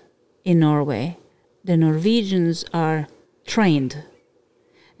trained in Norway. The Norwegians are trained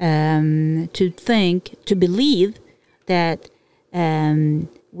to believe that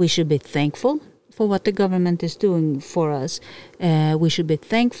we should be thankful for what the government is doing for us. We should be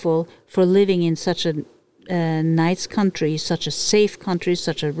thankful for living in such a nice country, such a safe country,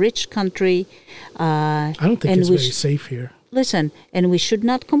 such a rich country. I don't think it's very safe here. Listen, and we should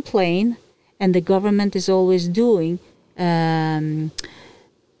not complain, and the government is always doing good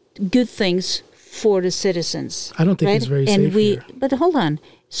things for the citizens. I don't think it's very safe here. But hold on.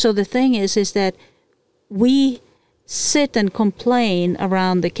 So the thing is that we sit and complain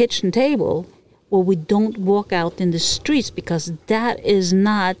around the kitchen table, or we don't walk out in the streets, because that is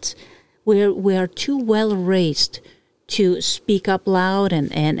not... We are too well raised to speak up loud and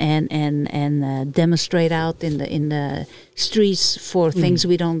demonstrate out in the streets for things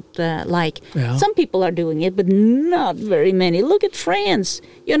we don't like. Yeah. Some people are doing it, but not very many. Look at France.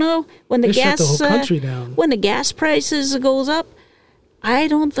 When the gas shut the whole country down. When the gas prices goes up, I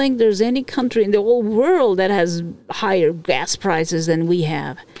don't think there's any country in the whole world that has higher gas prices than we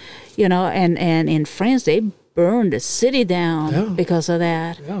have. And in France they burned the city down because of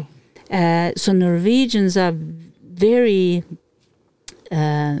that. Yeah. So Norwegians are very,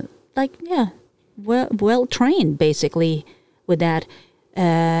 well trained basically with that,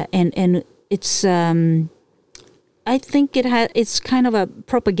 and it's I think it's kind of a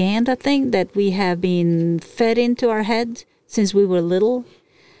propaganda thing that we have been fed into our head since we were little,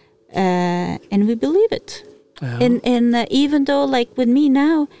 and we believe it. Yeah. And even though, like with me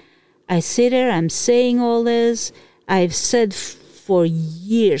now, I sit there, I'm saying all this, I've said. For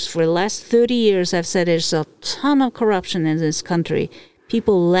years, for the last 30 years, I've said there's a ton of corruption in this country.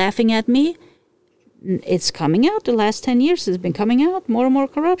 People laughing at me. It's coming out. The last 10 years it's been coming out. More and more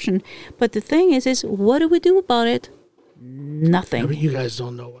corruption. But the thing is what do we do about it? Nothing. Yeah, you guys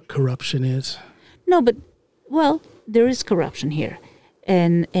don't know what corruption is. No, but, there is corruption here.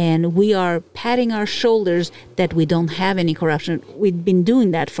 And we are patting our shoulders that we don't have any corruption. We've been doing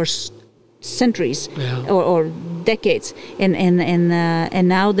that for centuries or decades, and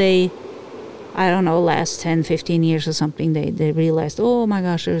now they, I don't know, last 10, 15 years or something, they realized, oh my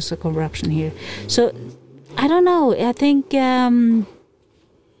gosh, there's a corruption here. So I don't know. I think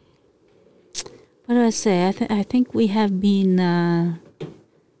what do I say? I think we have been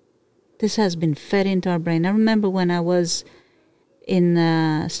this has been fed into our brain. I remember when I was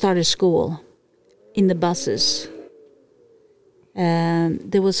started school, in the buses.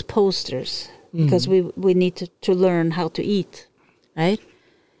 There was posters because we need to learn how to eat, right?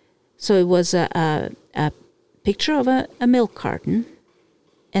 So it was a picture of a milk carton,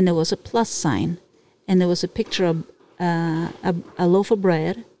 and there was a plus sign, and there was a picture of a loaf of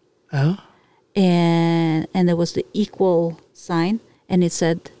bread, and there was the equal sign, and it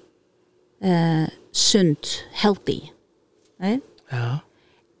said sunt, healthy, right?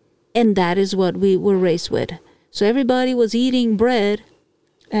 And that is what we were raised with. So everybody was eating bread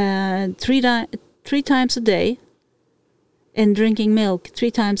 3 times a day, and drinking milk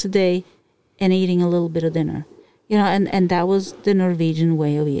 3 times a day, and eating a little bit of dinner. And that was the Norwegian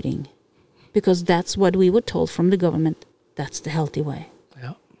way of eating, because that's what we were told from the government. That's the healthy way.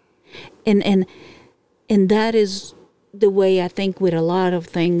 Yeah. And that is the way I think with a lot of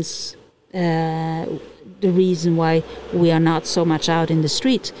things. The reason why we are not so much out in the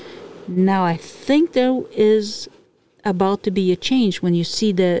streets. Now, I think there is about to be a change when you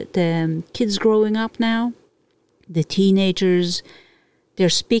see the kids growing up now, the teenagers, they're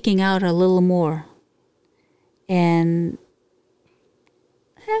speaking out a little more. And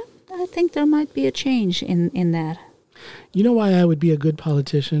I think there might be a change in that. You know why I would be a good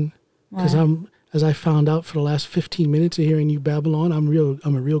politician? Because as I found out for the last 15 minutes of hearing you babble on, I'm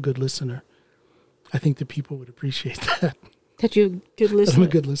a real good listener. I think the people would appreciate that. That you're a good listener? I'm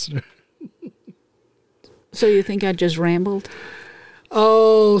a good listener. So you think I just rambled?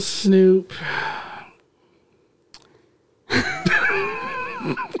 Oh, Snoop.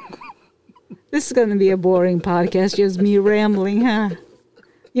 This is going to be a boring podcast, just me rambling, huh?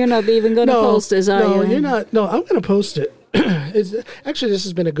 You're not even going to post this, are you? No, you're not. No, I'm going to post it. Actually, this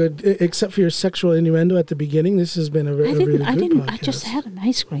has been a good, except for your sexual innuendo at the beginning, this has been a really good podcast. I just had an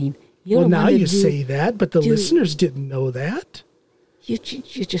ice cream. Well, now you say that, but the listeners didn't know that.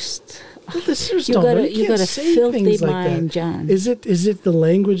 You just The listeners you don't know. you got a say filthy things like mind, that. John. Is it the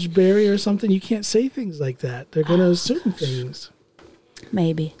language barrier or something? You can't say things like that. They're going to assume things.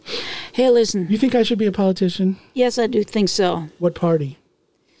 Maybe. Hey, listen. You think I should be a politician? Yes, I do think so. What party?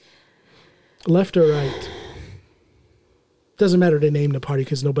 Left or right? Doesn't matter to name the party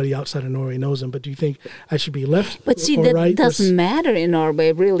because nobody outside of Norway knows them. But do you think I should be left But see, or that right? doesn't matter in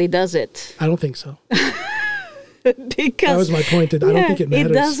Norway, really, does it? I don't think so. Because That was my point. I don't think it matters.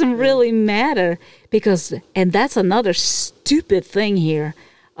 It doesn't really matter because, and that's another stupid thing here.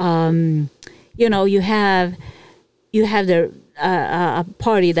 You know, you have the a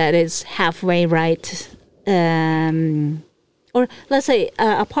party that is halfway right, or let's say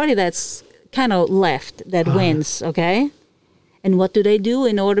a party that's kind of left that wins. Okay. And what do they do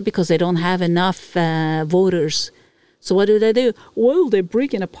in order, because they don't have enough voters? So what do? Well, they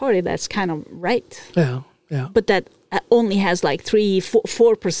bring in a party that's kind of right. Yeah. But that only has like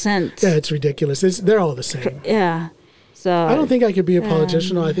 4%. Yeah, it's ridiculous. They're all the same. Yeah. So I don't think I could be a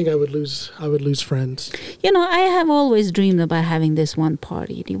politician. I think I would lose friends. You know, I have always dreamed about having this one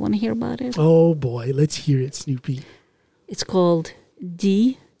party. Do you want to hear about it? Oh boy, let's hear it, Snoopy. It's called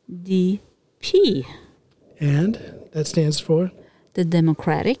DDP. And that stands for? The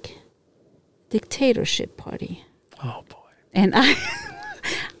Democratic Dictatorship Party. Oh boy. And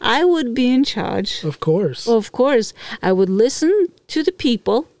I would be in charge. Of course. Of course. I would listen to the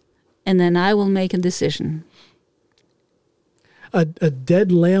people, and then I will make a decision. A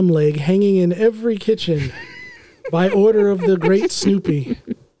dead lamb leg hanging in every kitchen by order of the great Snoopy.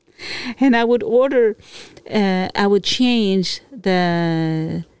 And I would I would change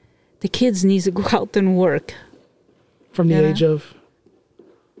the kids needs to go out and work. From the age of?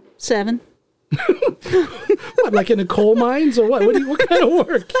 7. What, like in the coal mines or what? What kind of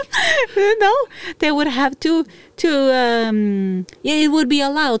work? No, they would have to it would be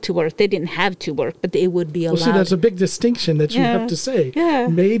allowed to work. They didn't have to work, but it would be allowed. Well, see, that's a big distinction that you have to say. Yeah.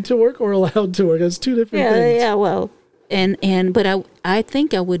 Made to work or allowed to work. That's two different things. Yeah, well, but I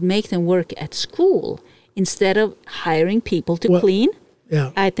think I would make them work at school instead of hiring people to clean.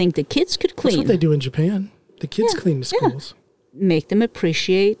 Yeah. I think the kids could clean. That's what they do in Japan. The kids clean the schools. Make them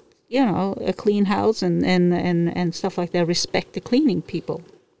appreciate, a clean house and stuff like that. Respect the cleaning people,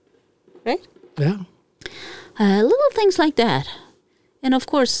 right? Yeah. Little things like that, and of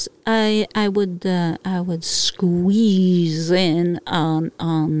course, I would squeeze in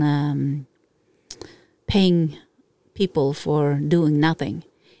on paying people for doing nothing.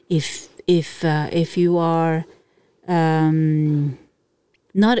 If you are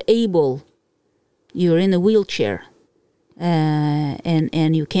not able, you're in a wheelchair.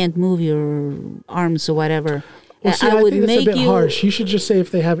 And you can't move your arms or whatever. Well, see, I would think that's a bit harsh. You should just say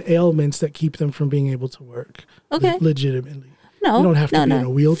if they have ailments that keep them from being able to work. Okay. Legitimately. No. You don't have to be in a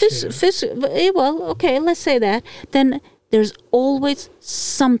wheelchair. Well, okay, let's say that. Then there's always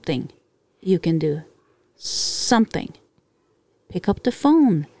something you can do. Something. Pick up the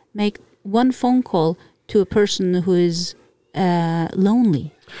phone. Make one phone call to a person who is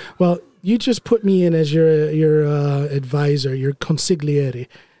lonely. Well, you just put me in as your advisor, your consigliere,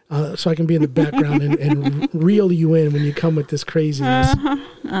 so I can be in the background and reel you in when you come with this craziness.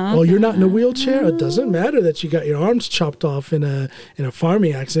 Oh, you're not in a wheelchair? It doesn't matter that you got your arms chopped off in a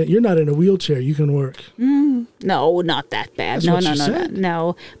farming accident. You're not in a wheelchair. You can work. No, not that bad. That's what you said.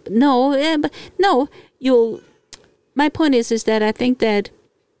 No. My point is that I think that.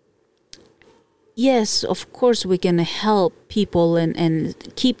 Yes, of course we can help people and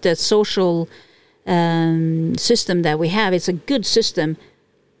keep the social system that we have. It's a good system,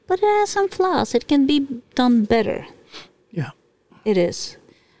 but it has some flaws. It can be done better. Yeah. It is.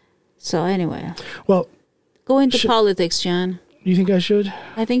 So anyway. Well. Go into politics, John. You think I should?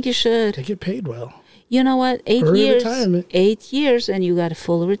 I think you should. They get paid well. You know what? 8 Early years. retirement. 8 years, and you got a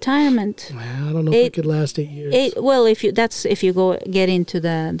full retirement. Well, I don't know if it could last 8 years. Well, if you get into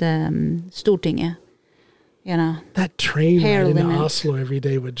the Stortinget, That train Hair ride into limit. Oslo every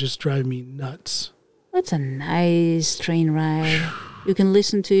day would just drive me nuts. It's a nice train ride. You can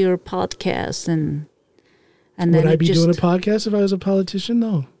listen to your podcast and would then I be doing a podcast if I was a politician?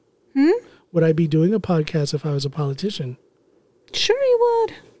 No. Would I be doing a podcast if I was a politician? Sure, you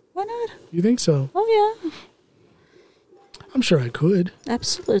would. Why not? You think so? Oh yeah, I'm sure I could.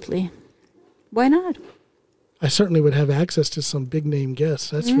 absolutely. Why not? I certainly would have access to some big name guests.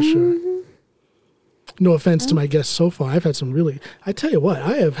 That's for sure. No offense to my guests so far. I've had some I tell you what,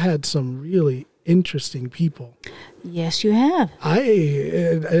 I have had some really interesting people. Yes, you have.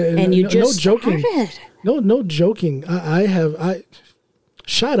 And you just no joking. started. No joking. I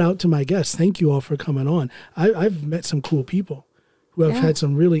shout out to my guests. Thank you all for coming on. I've met some cool people. who have had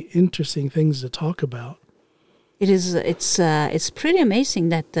some really interesting things to talk about. It is. It's pretty amazing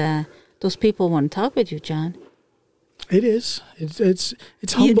that those people want to talk with you, John. It is. It's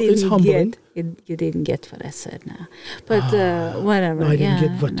humble. It's humbling. You didn't get what I said now, but whatever. No, I didn't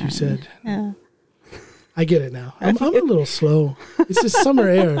get what you said. Yeah. I get it now. I'm a little slow. It's the summer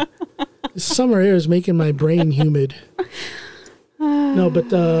air. The summer air is making my brain humid. No,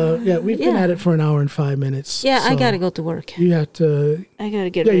 but we've been at it for an hour and 5 minutes. Yeah, so I gotta go to work. You have to. I gotta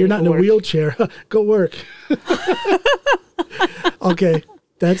get. Yeah, ready you're not for in work. a wheelchair. Go work. Okay,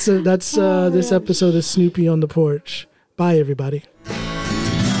 that's this episode of Snoopy on the Porch. Bye, everybody.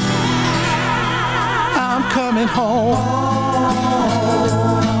 I'm coming home.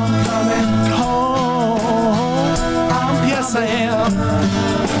 I'm coming home. Yes, I am.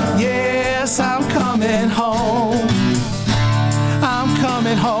 Yes, I'm coming home. I'm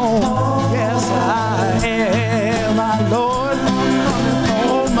coming home.